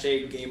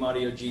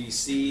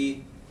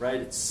 #GameAudioGDC,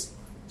 right? It's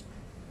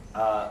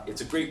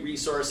a great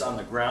resource on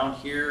the ground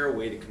here, a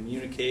way to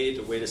communicate,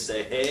 a way to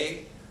say,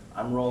 hey,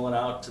 I'm rolling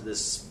out to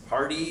this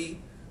party,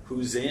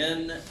 who's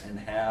in, and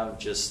have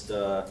just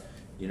 15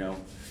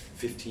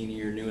 of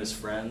your newest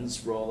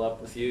friends roll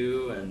up with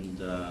you,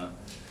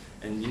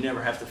 and you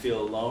never have to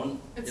feel alone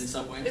in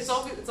some ways. It's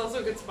also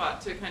a good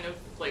spot to kind of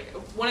like,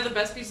 one of the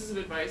best pieces of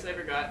advice I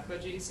ever got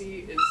about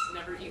GDC is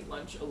never eat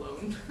lunch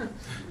alone.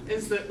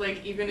 Is that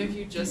like, even if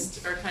you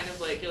just are kind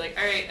of like, you're like,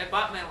 all right, I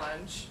bought my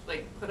lunch,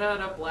 like put out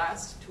a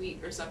blast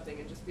tweet or something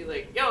and just be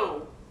like,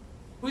 yo,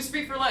 who's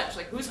free for lunch?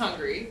 Like, who's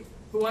hungry?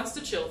 Who wants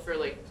to chill for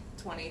like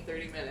 20,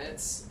 30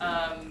 minutes?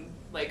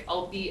 Like,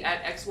 I'll be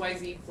at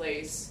XYZ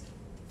place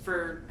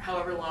for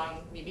however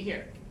long you need to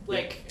hear.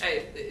 Like,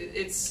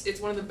 it's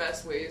one of the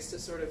best ways to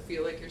sort of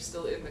feel like you're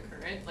still in the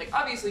current. Like,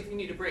 obviously, if you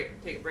need a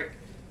break, take a break.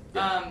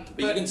 Yeah.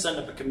 But you can send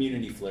up a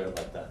community flare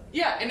like that.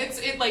 Yeah, and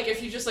it's like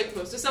if you just like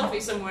post a selfie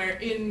somewhere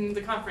in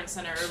the conference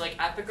center or like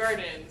at the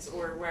gardens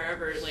or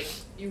wherever, like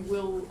you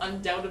will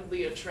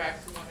undoubtedly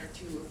attract one or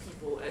two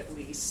people at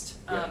least.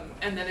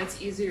 And then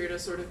it's easier to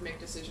sort of make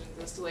decisions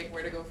as to like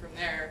where to go from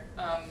there.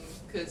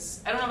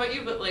 Because I don't know about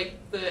you, but like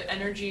the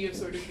energy of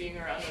sort of being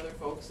around other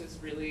folks is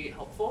really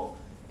helpful.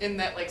 In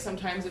that, like,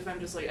 sometimes if I'm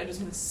just like, I just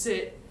want to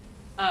sit,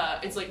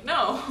 it's like,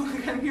 no,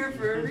 like, I'm here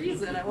for a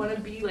reason. I want to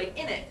be, like,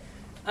 in it.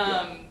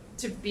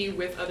 To be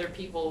with other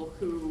people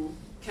who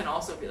can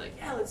also be like,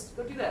 yeah, let's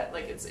go do that.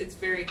 Like, it's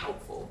very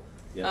helpful.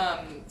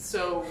 Yeah.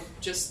 So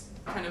just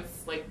kind of,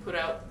 like, put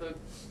out the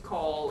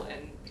call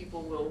and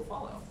people will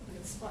follow. And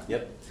it's fun.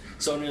 Yep.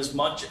 So in as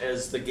much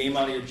as the Game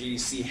Audio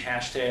GDC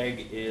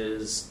hashtag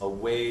is a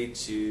way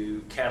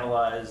to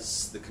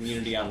catalyze the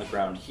community on the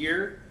ground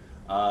here,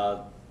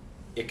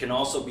 it can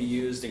also be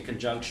used in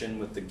conjunction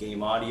with the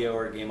Game Audio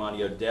or Game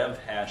Audio Dev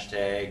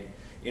hashtag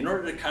in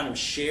order to kind of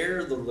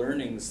share the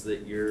learnings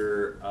that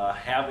you're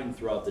having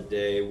throughout the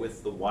day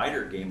with the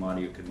wider Game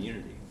Audio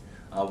community.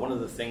 One of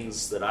the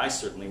things that I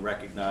certainly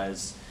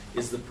recognize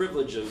is the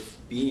privilege of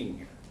being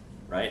here,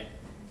 right?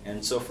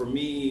 And so for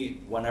me,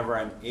 whenever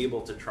I'm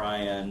able to try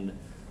and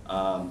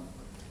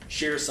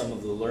share some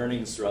of the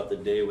learnings throughout the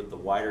day with the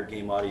wider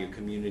Game Audio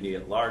community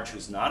at large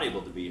who's not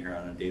able to be here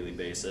on a daily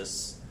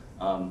basis,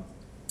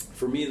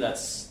 for me,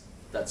 that's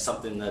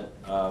something that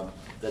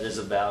is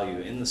of value.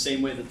 In the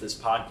same way that this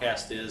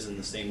podcast is, in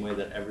the same way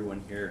that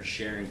everyone here is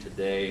sharing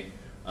today,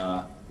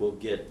 will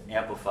get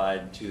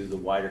amplified to the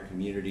wider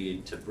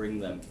community to bring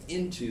them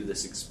into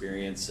this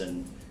experience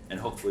and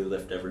hopefully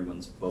lift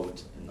everyone's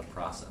boat in the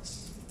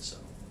process. So,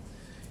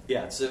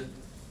 yeah,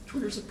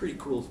 Twitter's a pretty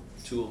cool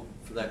tool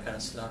for that kind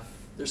of stuff.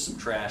 There's some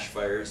trash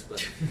fires,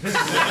 but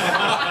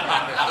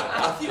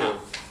a few.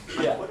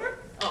 Yeah.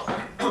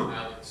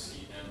 Alex.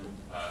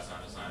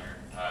 Sound designer.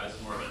 This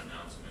is more of an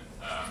announcement.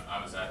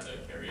 I was at the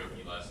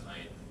karaoke last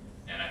night,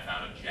 and I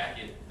found a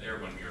jacket there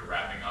when we were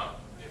wrapping up.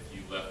 If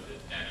you left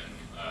it, and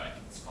I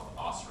think it's called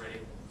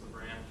Osprey, the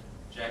brand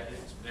jacket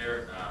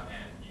there,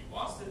 and you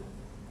lost it.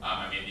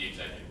 I made the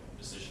executive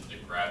decision to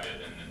grab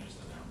it and then just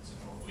announce it.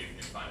 Hopefully, you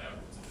can find out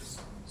what it is.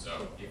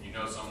 So, if you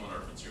know someone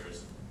or if it's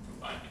yours, come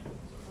find me.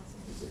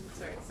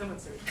 Sorry, someone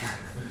searched.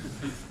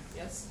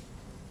 Yes.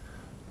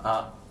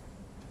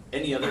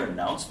 Any other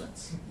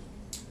announcements?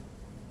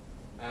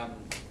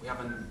 We have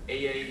an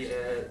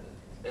AA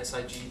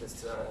SIG,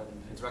 that's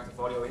Interactive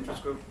Audio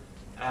Interest Group.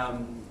 We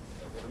have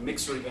a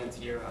mixer event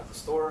here at the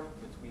store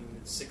between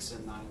 6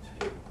 and 9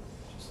 p.m.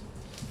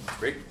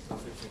 Great.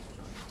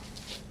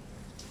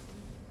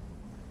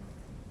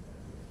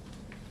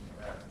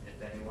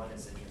 If anyone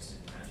is interested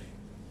in Magic.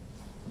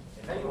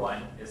 If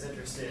anyone is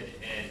interested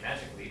in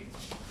Magic Leap,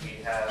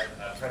 we have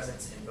a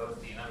presence in both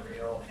the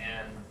Unreal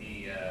and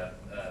the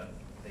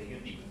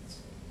Unity booths.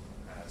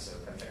 So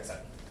come check us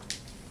out.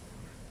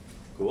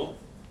 Cool.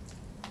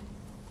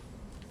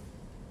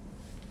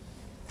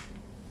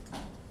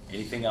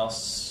 Anything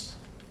else?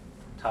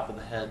 Top of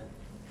the head?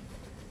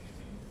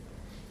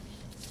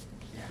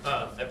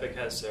 Yeah. Epic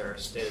has their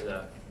State of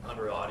the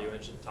Unreal Audio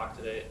Engine talk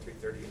today at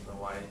 3:30 in the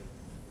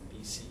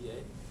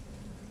YBCA.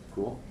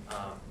 Cool.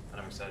 And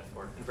I'm excited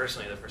for it. And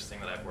personally, the first thing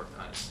that I've worked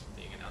on is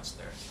being announced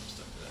there. Some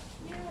stuff for that.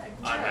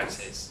 Yeah, on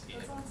Backstage.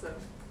 That's awesome.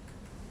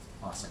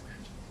 Awesome.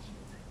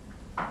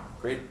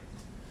 Great.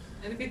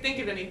 And if you think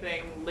of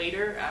anything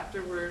later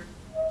after we're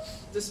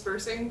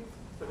dispersing,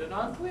 put it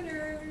on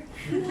Twitter.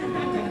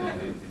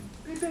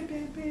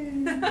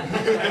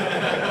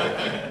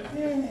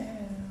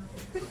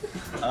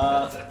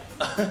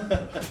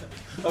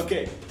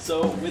 Okay,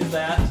 so with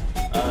that,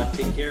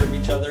 take care of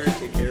each other,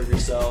 take care of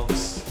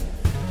yourselves.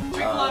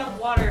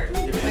 water.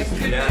 My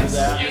goodness.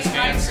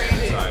 That.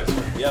 Stay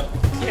hydrated. Yep.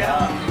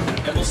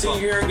 Yeah. And we'll see you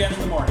here again in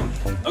the morning.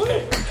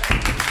 Okay.